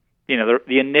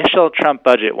 The initial Trump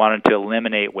budget wanted to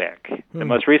eliminate WIC. The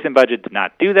most recent budget did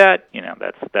not do that.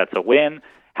 That's a win.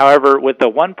 However, with the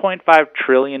 $1.5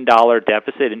 trillion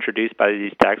deficit introduced by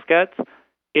these tax cuts,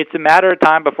 it's a matter of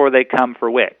time before they come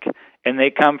for WIC. And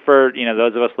they come for,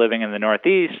 those of us living in the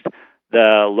Northeast,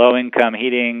 the Low-Income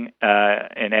Heating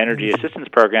and Energy Assistance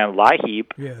Program,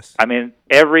 LIHEAP. Yes.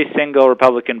 Every single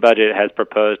Republican budget has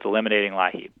proposed eliminating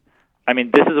LIHEAP.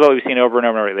 This is what we've seen over and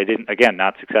over and over. They didn't, again,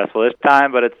 not successful this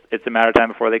time, but it's a matter of time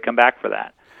before they come back for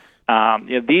that.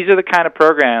 These are the kind of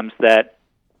programs that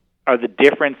are the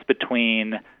difference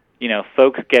between,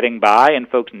 folks getting by and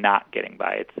folks not getting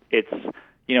by. It's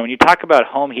when you talk about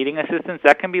home heating assistance,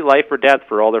 that can be life or death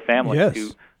for older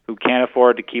families who can't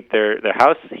afford to keep their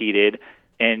house heated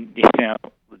and,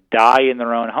 die in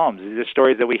their own homes. These are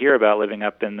stories that we hear about living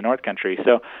up in the North Country.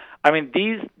 So,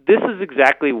 this is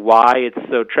exactly why it's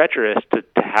so treacherous to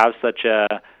have such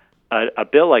a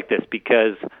bill like this,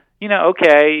 because,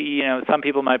 some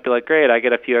people might be like, great, I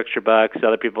get a few extra bucks,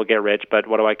 other people get rich, but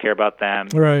what do I care about them?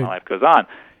 Right. My life goes on.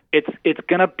 It's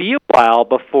going to be a while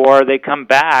before they come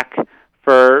back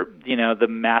for, the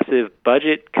massive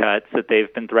budget cuts that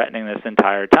they've been threatening this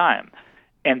entire time.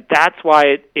 And that's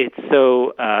why it's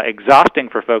so exhausting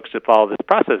for folks to follow this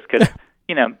process, because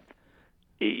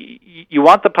you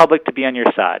want the public to be on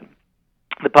your side.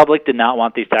 The public did not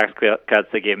want these tax cuts.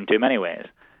 They gave them to them anyways.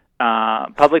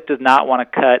 Public does not want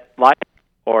to cut life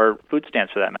or food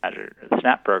stamps for that matter, the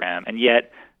SNAP program, and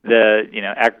yet the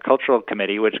Agricultural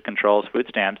Committee, which controls food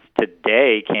stamps,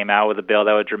 today came out with a bill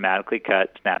that would dramatically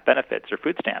cut SNAP benefits or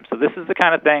food stamps. So this is the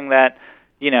kind of thing that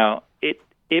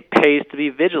it pays to be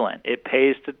vigilant. It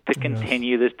pays to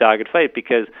continue this dogged fight,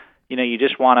 because you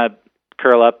just want to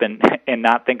curl up and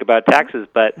not think about taxes.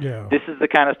 But this is the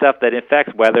kind of stuff that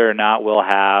affects whether or not we'll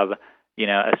have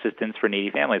assistance for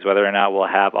needy families, whether or not we'll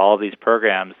have all of these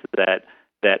programs that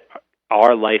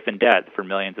are life and death for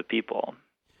millions of people.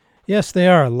 Yes, they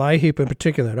are. LIHEAP in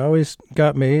particular. It always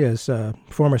got me as a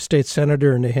former state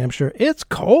senator in New Hampshire. It's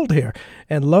cold here.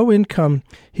 And low-income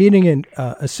heating and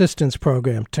assistance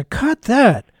program, to cut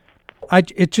that,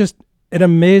 it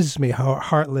amazes me how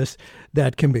heartless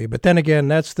that can be. But then again,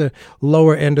 that's the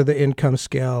lower end of the income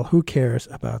scale. Who cares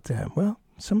about them? Well,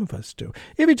 some of us do.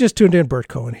 If you just tuned in, Bert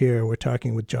Cohen here. We're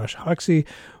talking with Josh Hoxie,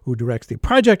 who directs the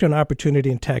Project on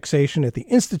Opportunity and Taxation at the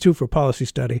Institute for Policy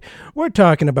Study. We're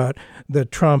talking about the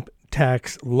Trump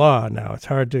tax law now. It's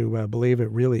hard to believe it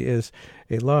really is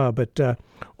a law. But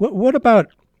what about,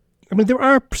 there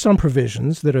are some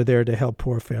provisions that are there to help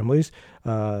poor families.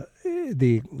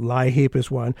 The LIHEAP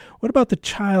is one. What about the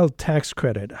child tax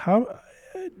credit?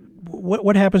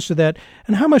 What happens to that?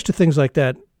 And how much do things like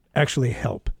that actually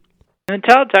help? And the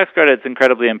child tax credit is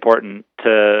incredibly important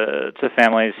to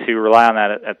families who rely on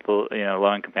that at the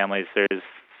low-income families. There's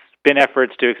been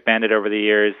efforts to expand it over the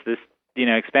years. This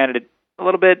expanded it a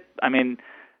little bit.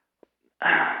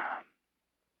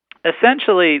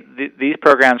 Essentially, these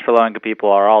programs for low-income people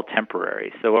are all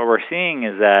temporary. So what we're seeing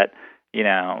is that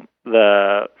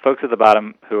the folks at the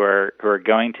bottom who are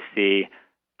going to see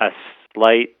a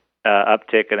slight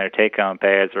uptick in their take-home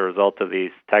pay as a result of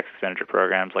these tax expenditure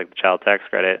programs like the child tax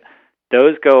credit,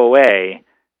 those go away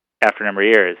after a number of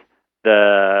years.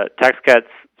 The tax cuts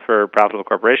for profitable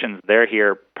corporations, they're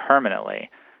here permanently.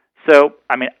 So,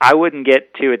 I wouldn't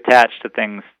get too attached to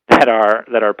things that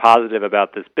are positive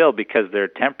about this bill, because they're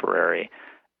temporary.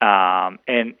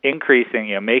 And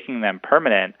increasing, making them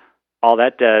permanent, all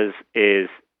that does is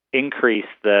increase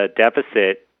the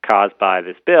deficit caused by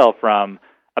this bill from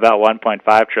about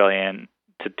 $1.5 trillion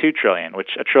to $2 trillion,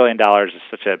 which $1 trillion is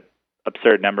such a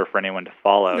absurd number for anyone to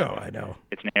follow. No, I know.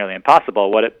 It's nearly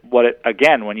impossible.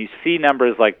 Again, when you see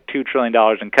numbers like $2 trillion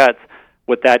in cuts,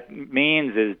 what that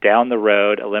means is down the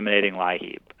road eliminating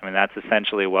LIHEAP. That's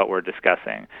essentially what we're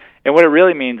discussing. And what it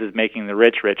really means is making the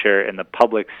rich richer and the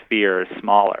public sphere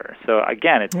smaller. So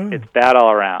again, it's bad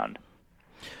all around.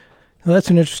 Well,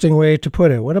 that's an interesting way to put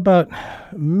it. What about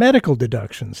medical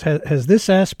deductions? Has this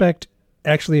aspect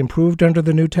actually improved under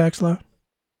the new tax law?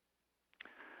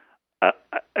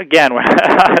 Again,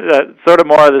 sort of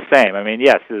more of the same.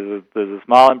 Yes, there's a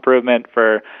small improvement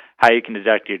for how you can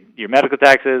deduct your medical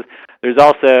taxes. There's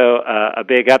also a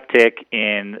big uptick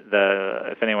in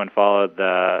if anyone followed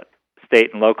the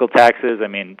state and local taxes,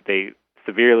 they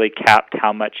severely capped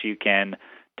how much you can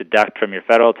deduct from your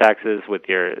federal taxes with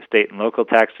your state and local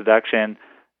tax deduction,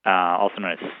 also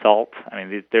known as SALT.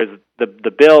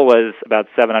 The bill was about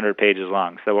 700 pages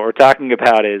long. So what we're talking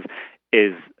about is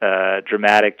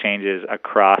dramatic changes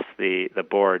across the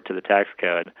board to the tax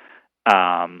code,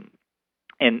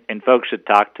 and folks should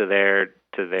talk to their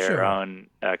Sure. own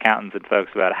accountants and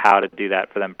folks about how to do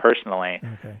that for them personally.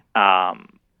 Okay.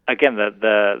 Again,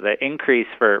 the increase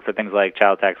for things like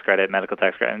child tax credit, medical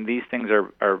tax credit, and these things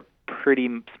are pretty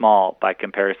small by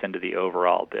comparison to the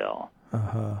overall bill.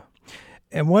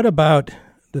 And what about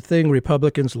the thing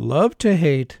Republicans love to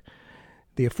hate,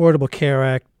 the Affordable Care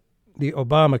Act, the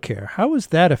Obamacare? How is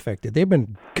that affected? They've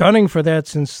been gunning for that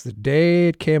since the day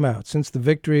it came out, since the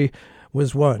victory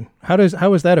was won. How is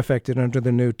that affected under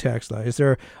the new tax law? Is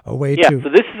there a way to... Yeah, so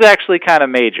this is actually kind of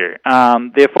major.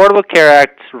 The Affordable Care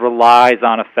Act relies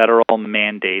on a federal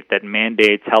mandate that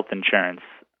mandates health insurance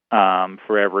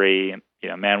for every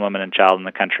man, woman, and child in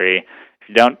the country. If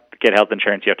you don't get health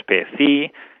insurance, you have to pay a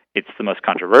fee. It's the most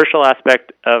controversial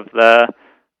aspect of the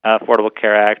Affordable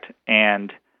Care Act,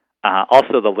 and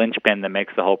also the linchpin that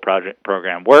makes the whole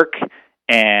program work.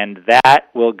 And that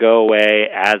will go away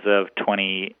as of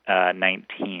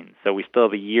 2019. So we still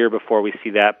have a year before we see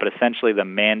that, but essentially the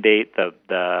mandate,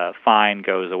 the fine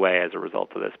goes away as a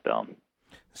result of this bill.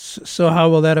 So how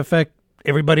will that affect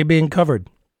everybody being covered?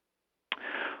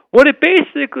 What it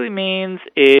basically means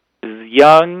is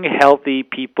young, healthy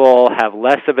people have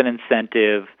less of an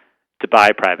incentive to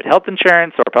buy private health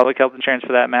insurance or public health insurance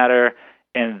for that matter,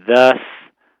 and thus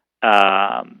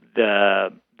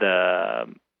the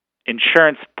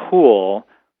insurance pool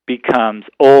becomes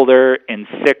older and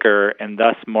sicker and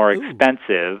thus more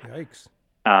expensive. Yikes.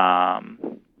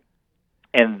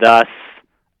 And thus,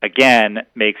 again,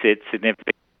 makes it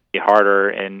significantly harder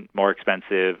and more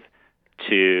expensive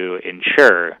to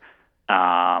insure.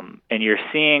 And you're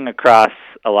seeing across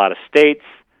a lot of states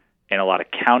and a lot of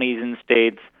counties and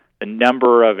states, the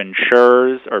number of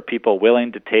insurers or people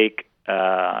willing to take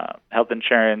health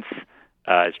insurance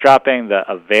is dropping. The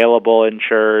available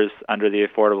insurers under the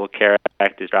Affordable Care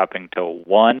Act is dropping to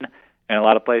 1 in a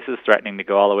lot of places, threatening to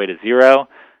go all the way to 0.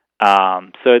 So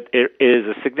it is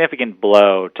a significant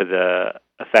blow to the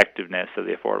effectiveness of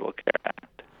the Affordable Care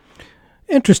Act.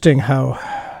 Interesting how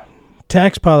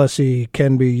tax policy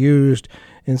can be used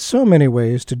in so many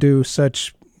ways to do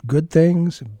such good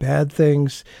things, bad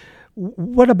things.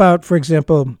 What about, for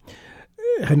example,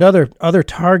 other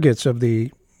targets of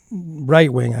the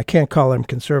right wing? I can't call them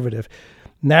conservative.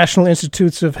 National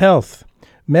Institutes of Health,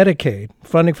 Medicaid,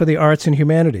 funding for the arts and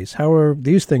humanities. How are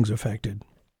these things affected?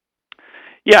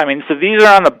 Yeah, I mean, so these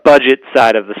are on the budget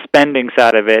side of the spending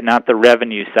side of it, not the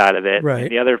revenue side of it. Right.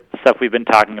 And the other stuff we've been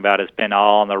talking about has been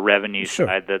all on the revenue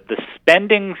side. The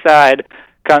spending side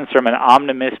comes from an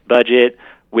omnibus budget,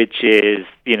 which is,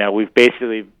 we've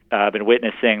basically been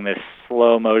witnessing this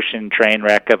slow motion train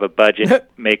wreck of a budget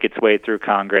make its way through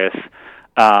Congress.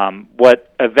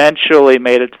 What eventually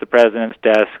made it to the president's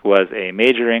desk was a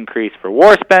major increase for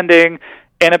war spending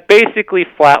and a basically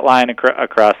flat line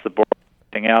across the board.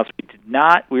 Else,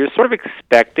 we were sort of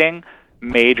expecting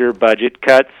major budget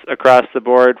cuts across the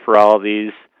board for all of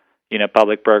these,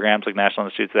 public programs like National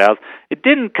Institutes of Health. It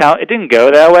didn't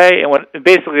go that way, and what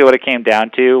it came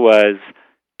down to was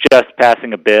just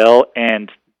passing a bill, and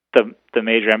the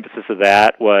major emphasis of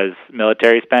that was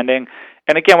military spending.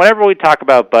 And again, whenever we talk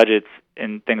about budgets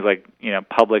and things like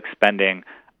public spending,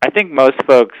 I think most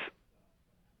folks,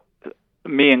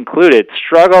 me included,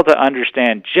 struggle to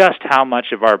understand just how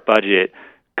much of our budget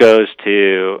goes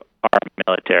to our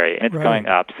military, and it's going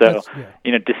up. So,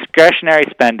 discretionary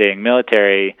spending,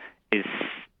 military, is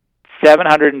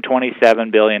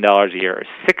 $727 billion a year,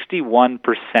 61%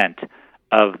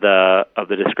 of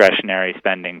the discretionary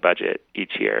spending budget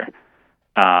each year.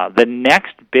 The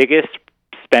next biggest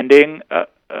spending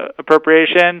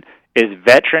appropriation is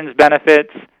veterans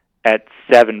benefits at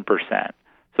 7%.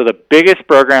 So the biggest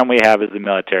program we have is the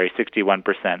military, 61%.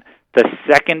 The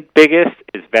second biggest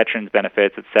is veterans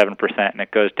benefits at 7%, and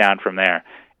it goes down from there.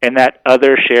 And that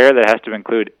other share that has to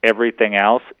include everything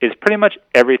else is pretty much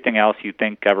everything else you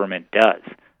think government does.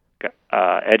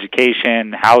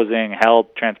 Education, housing, health,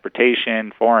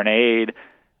 transportation, foreign aid,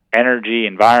 energy,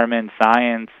 environment,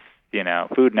 science,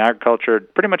 food and agriculture,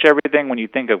 pretty much everything when you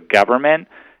think of government,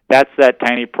 that's that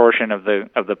tiny portion of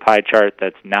the pie chart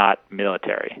that's not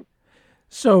military.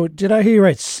 So did I hear you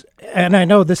right? And I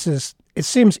know it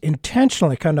seems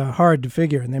intentionally kind of hard to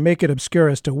figure, and they make it obscure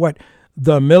as to what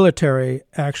the military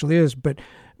actually is. But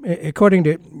according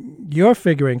to your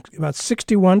figuring, about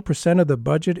 61% of the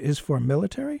budget is for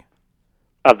military?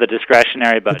 Of the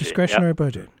discretionary budget. The discretionary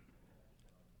budget.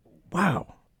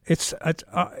 Wow. It's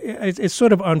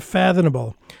sort of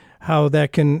unfathomable how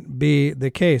that can be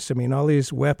the case. I mean, all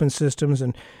these weapon systems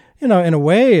and, in a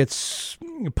way, it's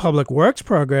a public works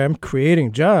program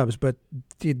creating jobs, but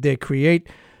they create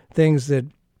things that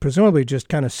presumably just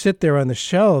kind of sit there on the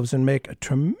shelves and make a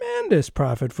tremendous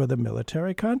profit for the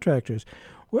military contractors.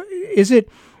 Is it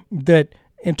that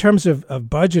in terms of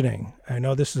budgeting, I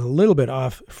know this is a little bit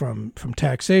off from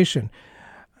taxation,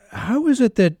 how is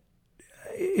it that,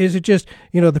 is it just,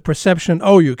 the perception,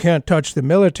 you can't touch the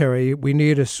military, we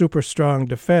need a super strong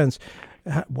defense?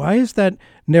 Why is that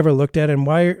never looked at, and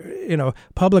why,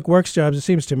 public works jobs, it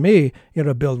seems to me,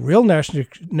 to build real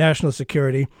national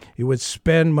security, you would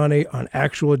spend money on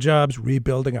actual jobs,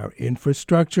 rebuilding our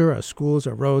infrastructure, our schools,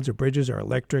 our roads, our bridges, our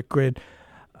electric grid.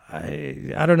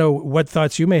 I don't know what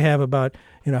thoughts you may have about,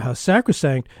 how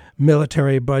sacrosanct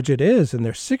military budget is, and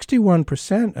they're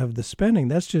 61% of the spending.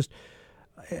 That's just,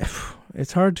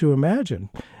 it's hard to imagine.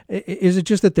 Is it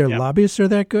just that their lobbyists are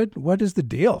that good? What is the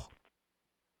deal?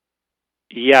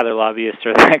 Yeah, their lobbyists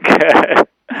are that good.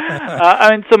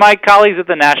 So my colleagues at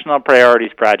the National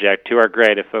Priorities Project, who are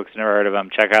great, if folks have never heard of them,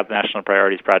 check out the National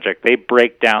Priorities Project. They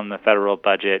break down the federal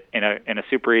budget in a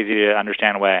super easy to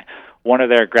understand way. One of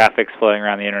their graphics floating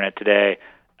around the internet today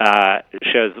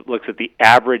looks at the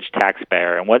average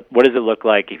taxpayer, and what does it look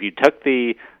like if you took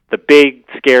the big,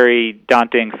 scary,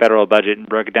 daunting federal budget and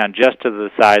broke it down just to the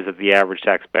size of the average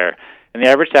taxpayer. And the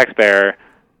average taxpayer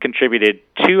contributed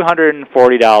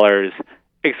 $240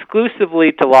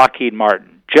 exclusively to Lockheed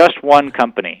Martin, Just one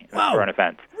company Wow. for an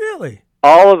offense. Really?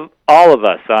 All of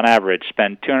us, on average,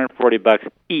 spend $240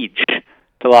 each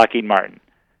to Lockheed Martin.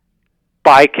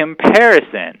 By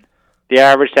comparison, the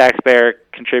average taxpayer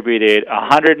contributed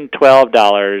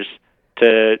 $112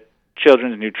 to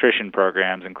children's nutrition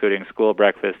programs, including school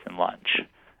breakfast and lunch.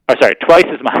 Oh, sorry, twice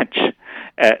as much.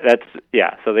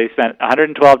 So they spent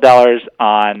 $112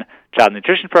 on child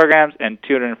nutrition programs and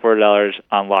 $240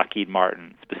 on Lockheed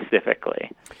Martin specifically.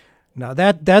 Now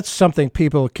that's something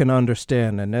people can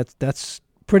understand, and that's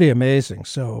pretty amazing.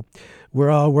 So we're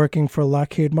all working for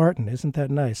Lockheed Martin. Isn't that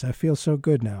nice? I feel so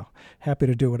good now. Happy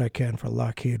to do what I can for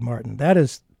Lockheed Martin. That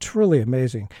is truly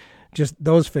amazing. Just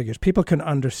those figures. People can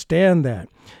understand that.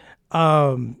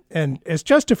 And as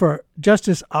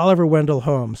Justice Oliver Wendell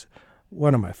Holmes,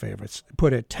 one of my favorites,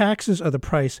 put it, taxes are the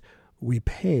price we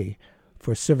pay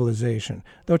for civilization.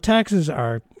 Though taxes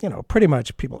are, pretty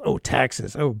much people,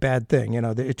 taxes, bad thing.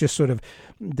 It's just sort of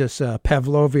this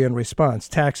Pavlovian response,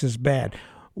 taxes bad.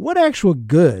 What actual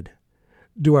good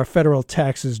do our federal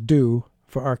taxes do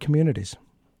for our communities?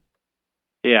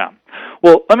 Yeah.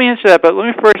 Well, let me answer that, but let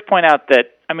me first point out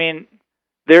that,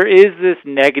 there is this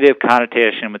negative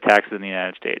connotation with taxes in the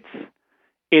United States.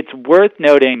 It's worth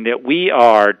noting that we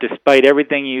are, despite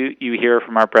everything you hear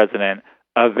from our president,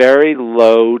 a very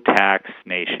low-tax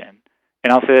nation.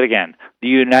 And I'll say that again. The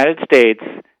United States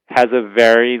has a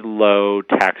very low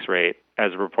tax rate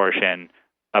as a proportion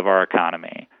of our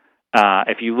economy.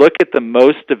 If you look at the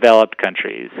most developed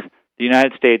countries, the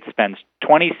United States spends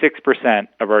 26%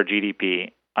 of our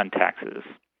GDP on taxes.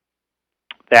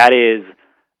 That is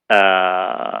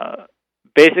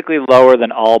basically lower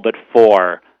than all but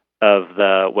 4 of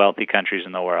the wealthy countries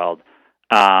in the world.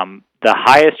 The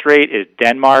highest rate is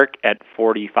Denmark at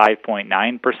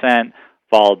 45.9%,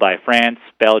 followed by France,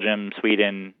 Belgium,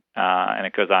 Sweden, and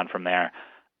it goes on from there.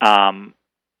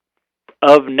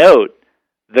 Of note,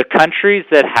 the countries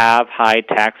that have high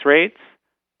tax rates,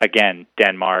 again,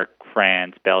 Denmark,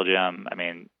 France, Belgium,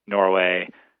 Norway,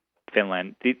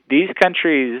 Finland, these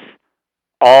countries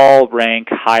all rank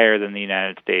higher than the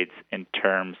United States in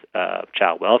terms of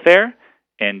child welfare,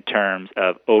 in terms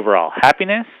of overall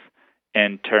happiness,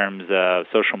 in terms of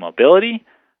social mobility,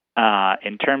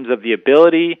 in terms of the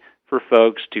ability for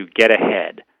folks to get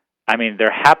ahead.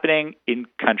 They're happening in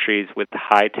countries with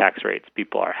high tax rates.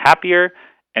 People are happier,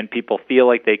 and people feel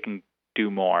like they can do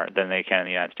more than they can in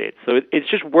the United States. So it's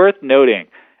just worth noting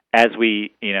as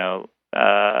we,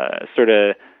 sort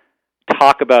of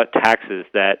talk about taxes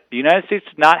that the United States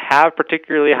does not have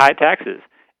particularly high taxes.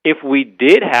 If we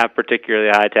did have particularly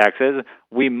high taxes,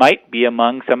 we might be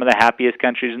among some of the happiest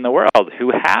countries in the world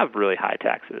who have really high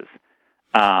taxes.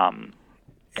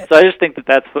 So I just think that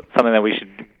that's something that we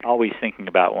should always thinking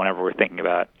about whenever we're thinking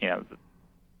about,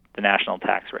 the national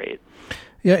tax rate.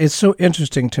 Yeah, it's so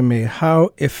interesting to me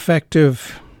how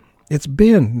effective it's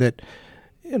been that,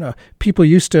 people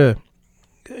used to,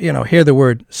 hear the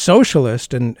word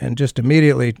socialist and just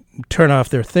immediately turn off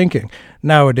their thinking.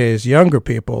 Nowadays, younger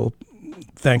people,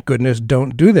 thank goodness,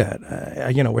 don't do that.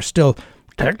 We're still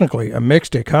technically a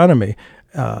mixed economy,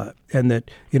 and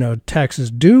that, taxes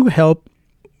do help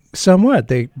somewhat.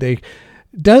 They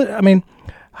do.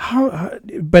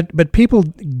 But people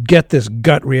get this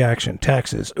gut reaction.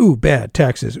 Taxes, bad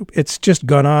taxes. It's just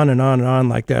gone on and on and on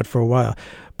like that for a while.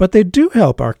 But they do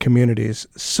help our communities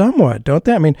somewhat, don't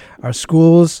they? Our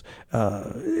schools,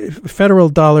 federal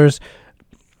dollars,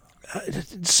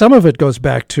 some of it goes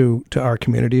back to our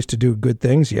communities to do good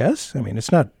things, yes?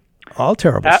 It's not all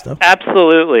terrible stuff.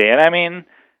 Absolutely. And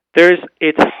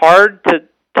it's hard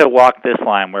to walk this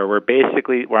line where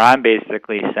I'm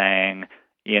basically saying,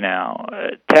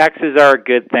 taxes are a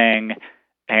good thing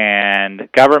and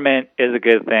government is a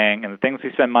good thing and the things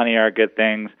we spend money are good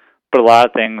things, but a lot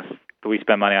of things that we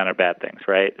spend money on are bad things,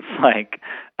 right? It's like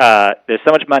there's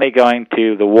so much money going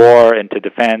to the war and to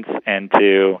defense and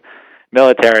to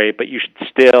military, but you should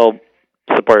still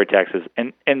support your taxes.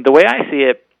 And the way I see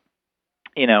it,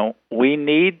 we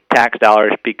need tax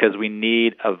dollars because we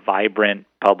need a vibrant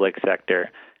public sector.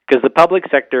 Because the public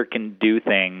sector can do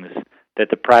things that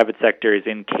the private sector is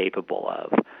incapable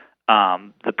of.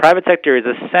 The private sector is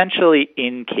essentially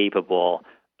incapable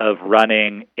of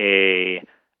running a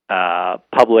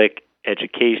public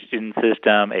education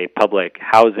system, a public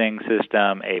housing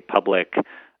system, a public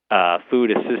food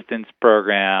assistance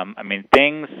program.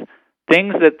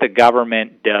 Things that the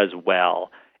government does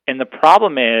well. And the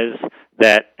problem is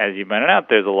that, as you pointed out,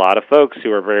 there's a lot of folks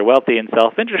who are very wealthy and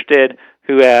self-interested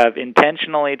who have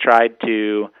intentionally tried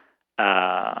to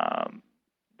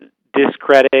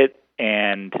discredit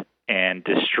and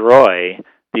destroy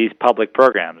these public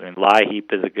programs.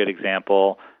 LIHEAP is a good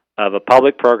example of a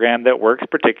public program that works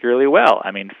particularly well.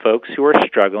 I mean, folks who are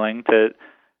struggling to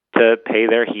pay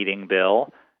their heating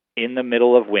bill in the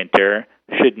middle of winter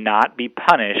should not be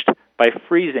punished by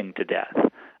freezing to death.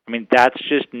 I mean, that's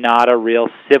just not a real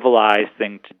civilized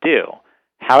thing to do.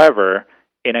 However,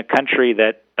 in a country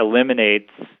that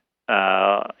eliminates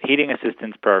heating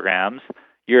assistance programs,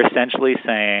 you're essentially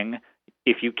saying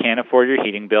if you can't afford your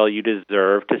heating bill, you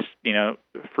deserve to,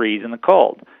 freeze in the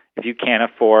cold. If you can't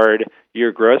afford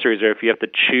your groceries, or if you have to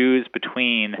choose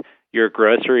between your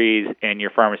groceries and your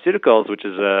pharmaceuticals, which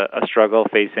is a struggle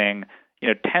facing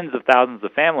tens of thousands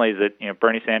of families that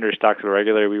Bernie Sanders talks about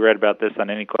regularly. We read about this on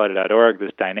inequality.org,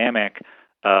 this dynamic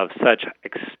of such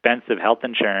expensive health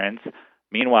insurance,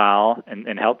 meanwhile, and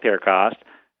healthcare costs.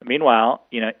 Meanwhile,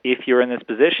 if you're in this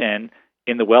position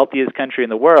in the wealthiest country in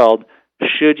the world,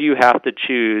 should you have to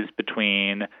choose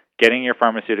between getting your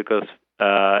pharmaceuticals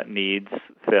needs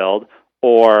filled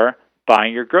or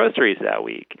buying your groceries that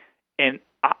week? And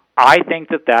I think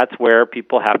that that's where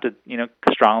people have to,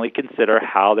 strongly consider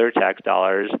how their tax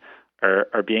dollars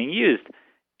are being used.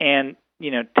 And,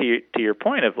 to your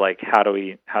point of like, how do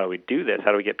we do this?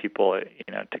 How do we get people,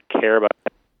 to care about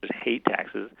just hate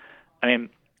taxes? I mean,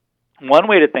 one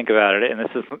way to think about it, and this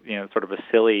is, sort of a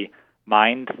silly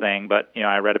mind thing, but,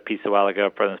 I read a piece a while ago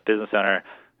from this business owner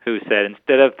who said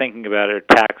instead of thinking about her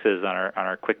taxes on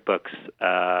her QuickBooks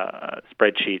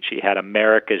spreadsheet, she had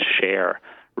America's share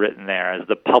written there as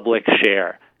the public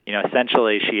share.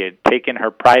 Essentially she had taken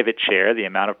her private share, the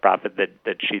amount of profit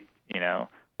that she,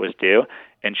 was due,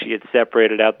 and she had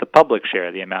separated out the public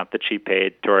share, the amount that she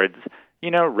paid towards,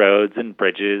 roads and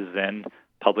bridges and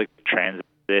public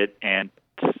transit and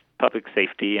public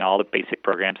safety and all the basic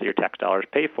programs that your tax dollars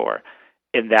pay for.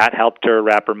 And that helped her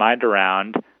wrap her mind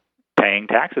around paying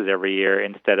taxes every year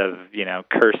instead of,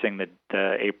 cursing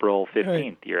the April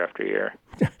 15th year after year.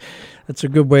 That's a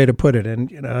good way to put it.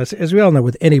 And, as we all know,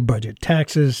 with any budget,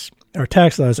 taxes or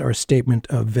tax laws are a statement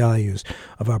of values,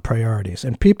 of our priorities.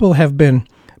 And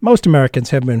most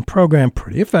Americans have been programmed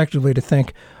pretty effectively to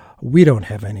think we don't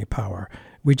have any power.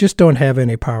 We just don't have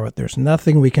any power. There's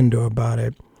nothing we can do about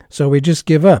it. So we just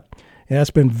give up. And that's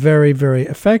been very, very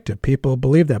effective. People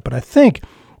believe that. But I think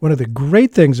one of the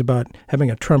great things about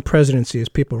having a Trump presidency is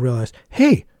people realize,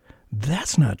 hey,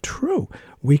 that's not true.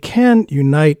 We can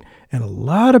unite, and a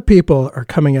lot of people are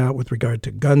coming out with regard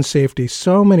to gun safety,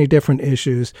 so many different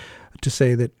issues to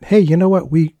say that, hey, you know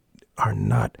what? We are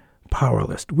not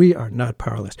powerless. We are not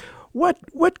powerless.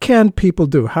 What can people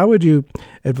do? How would you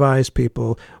advise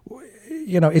people?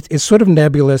 It's sort of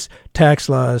nebulous. Tax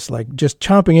laws, like just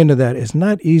chomping into that is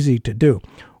not easy to do.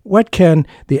 What can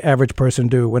the average person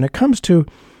do when it comes to,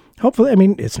 hopefully,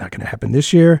 it's not going to happen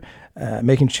this year.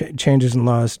 Making changes in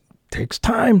laws takes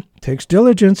time, takes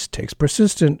diligence, takes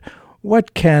persistence.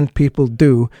 What can people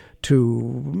do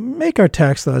to make our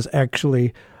tax laws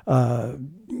actually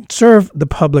serve the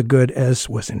public good as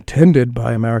was intended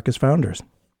by America's founders?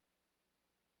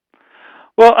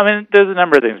 Well, there's a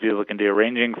number of things people can do,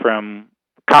 ranging from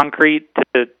concrete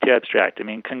to abstract.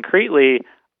 Concretely,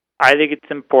 I think it's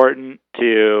important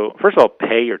to, first of all,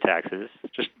 pay your taxes.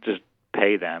 Just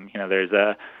pay them.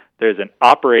 There's an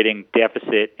operating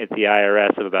deficit at the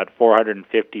IRS of about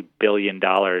 $450 billion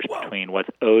between what's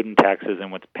owed in taxes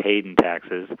and what's paid in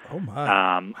taxes. Oh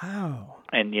my! Wow.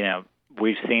 And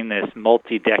we've seen this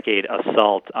multi-decade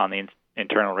assault on the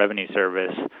Internal Revenue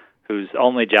Service, whose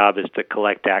only job is to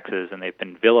collect taxes, and they've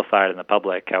been vilified in the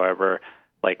public. However,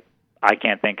 I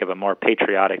can't think of a more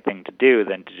patriotic thing to do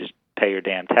than to just pay your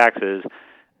damn taxes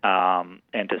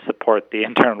and to support the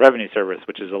Internal Revenue Service,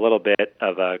 which is a little bit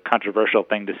of a controversial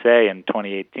thing to say in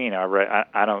 2018. However,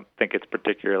 I don't think it's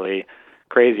particularly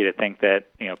crazy to think that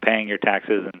paying your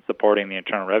taxes and supporting the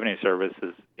Internal Revenue Service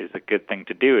is a good thing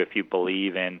to do if you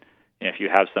believe in, if you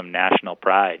have some national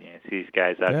pride. You see these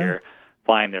guys out here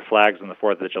flying their flags on the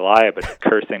 4th of July, but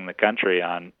cursing the country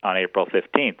on April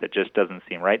 15th. It just doesn't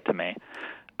seem right to me.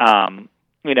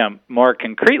 More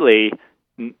concretely,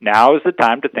 now is the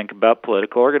time to think about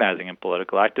political organizing and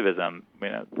political activism.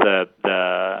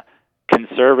 The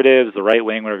conservatives, the right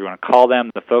wing, whatever you want to call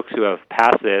them, the folks who have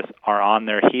passed this are on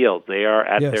their heels. They are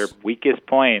at their weakest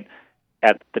point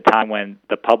at the time when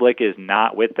the public is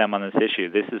not with them on this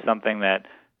issue. This is something that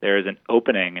there is an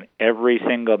opening, and every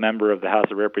single member of the House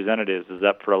of Representatives is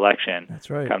up for election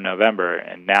come November.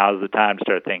 And now is the time to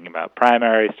start thinking about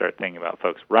primaries, start thinking about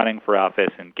folks running for office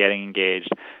and getting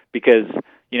engaged. Because,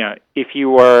 if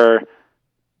you were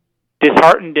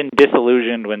disheartened and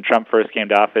disillusioned when Trump first came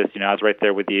to office, I was right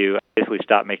there with you. I basically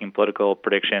stopped making political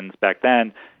predictions back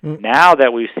then. Now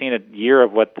that we've seen a year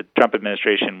of what the Trump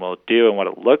administration will do and what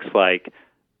it looks like,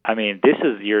 this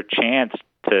is your chance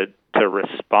to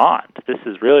respond. This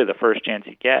is really the first chance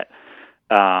you get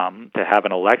to have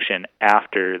an election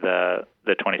after the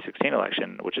 2016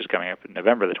 election, which is coming up in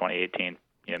November, the 2018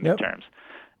 midterms.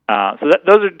 So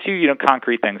those are two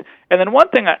concrete things. And then one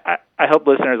thing I hope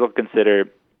listeners will consider,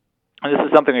 and this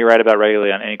is something we write about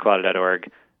regularly on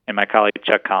inequality.org, and my colleague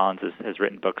Chuck Collins has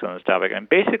written books on this topic. And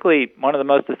basically, one of the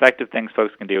most effective things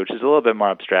folks can do, which is a little bit more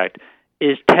abstract,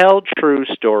 is tell true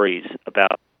stories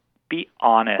be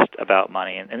honest about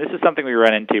money. And this is something we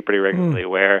run into pretty regularly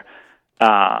where,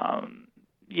 I'm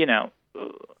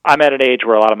at an age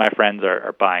where a lot of my friends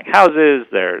are buying houses.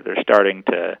 They're starting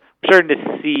to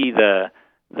see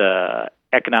the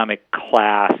economic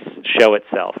class show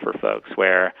itself for folks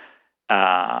where,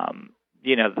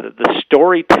 the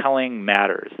storytelling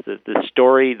matters.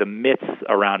 The myths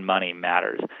around money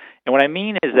matters. And what I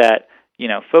mean is that,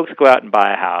 folks go out and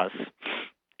buy a house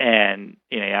and,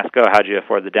 you ask, how'd you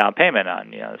afford the down payment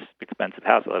on, this expensive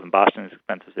house? I live in Boston, it's an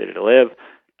expensive city to live.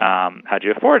 How'd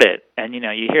you afford it? And,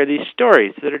 you hear these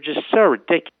stories that are just so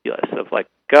ridiculous of like,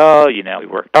 we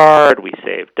worked hard, we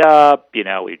saved up,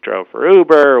 we drove for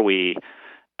Uber, we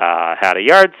had a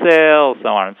yard sale, so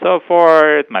on and so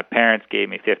forth. My parents gave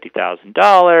me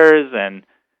 $50,000, and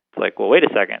it's like, well, wait a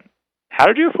second, how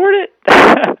did you afford it?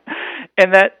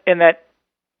 and that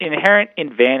inherent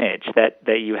advantage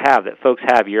that you have, that folks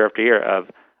have year after year of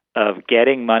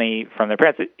getting money from their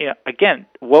parents. Again,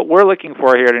 what we're looking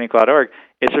for here at inequality.org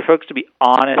is for folks to be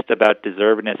honest about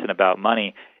deservedness and about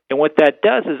money. And what that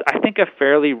does is, I think, a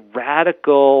fairly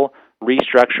radical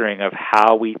restructuring of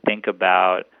how we think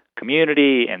about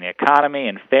community and the economy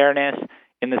and fairness,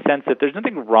 in the sense that there's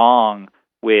nothing wrong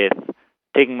with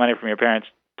taking money from your parents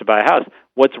to buy a house.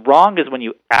 What's wrong is when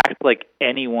you act like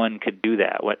anyone could do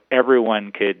that, what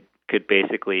everyone could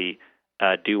basically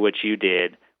do what you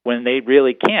did, when they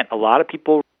really can't. A lot of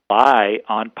people rely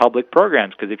on public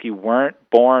programs because if you weren't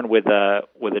born with a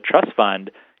trust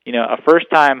fund, a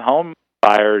first-time home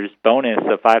buyer's bonus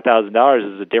of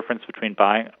 $5,000 is the difference between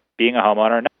being a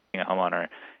homeowner and not being a homeowner.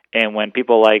 And when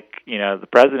people like, the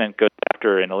president goes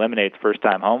after and eliminates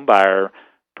first-time home buyer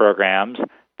programs,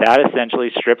 that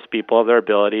essentially strips people of their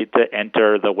ability to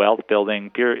enter the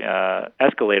wealth-building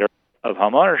escalator of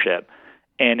home ownership.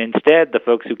 And instead, the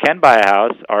folks who can buy a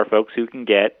house are folks who can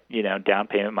get, down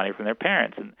payment money from their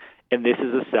parents. And this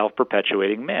is a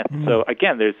self-perpetuating myth. So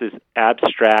again, there's this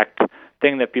abstract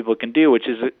thing that people can do, which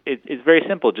is it's very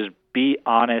simple. Just be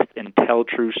honest and tell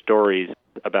true stories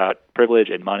about privilege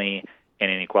and money and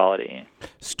inequality.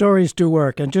 Stories do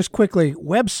work. And just quickly,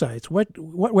 websites. What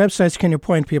websites can you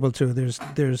point people to?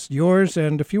 There's yours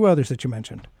and a few others that you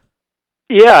mentioned.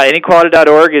 Yeah,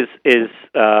 inequality.org is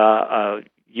a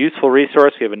useful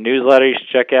resource. We have a newsletter you should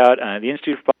check out. The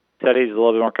Institute for Public Studies is a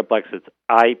little bit more complex. It's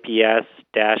ips-dc.org.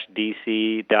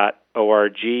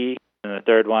 And the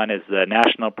third one is the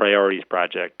National Priorities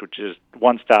Project, which is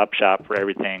one-stop shop for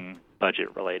everything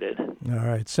budget-related. All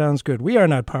right, sounds good. We are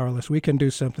not powerless. We can do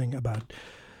something about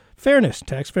fairness,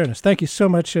 tax fairness. Thank you so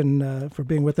much for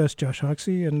being with us, Josh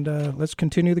Hoxie, and let's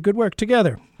continue the good work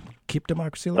together. Keep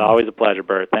democracy alive. It's always a pleasure,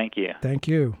 Bert. Thank you. Thank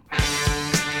you.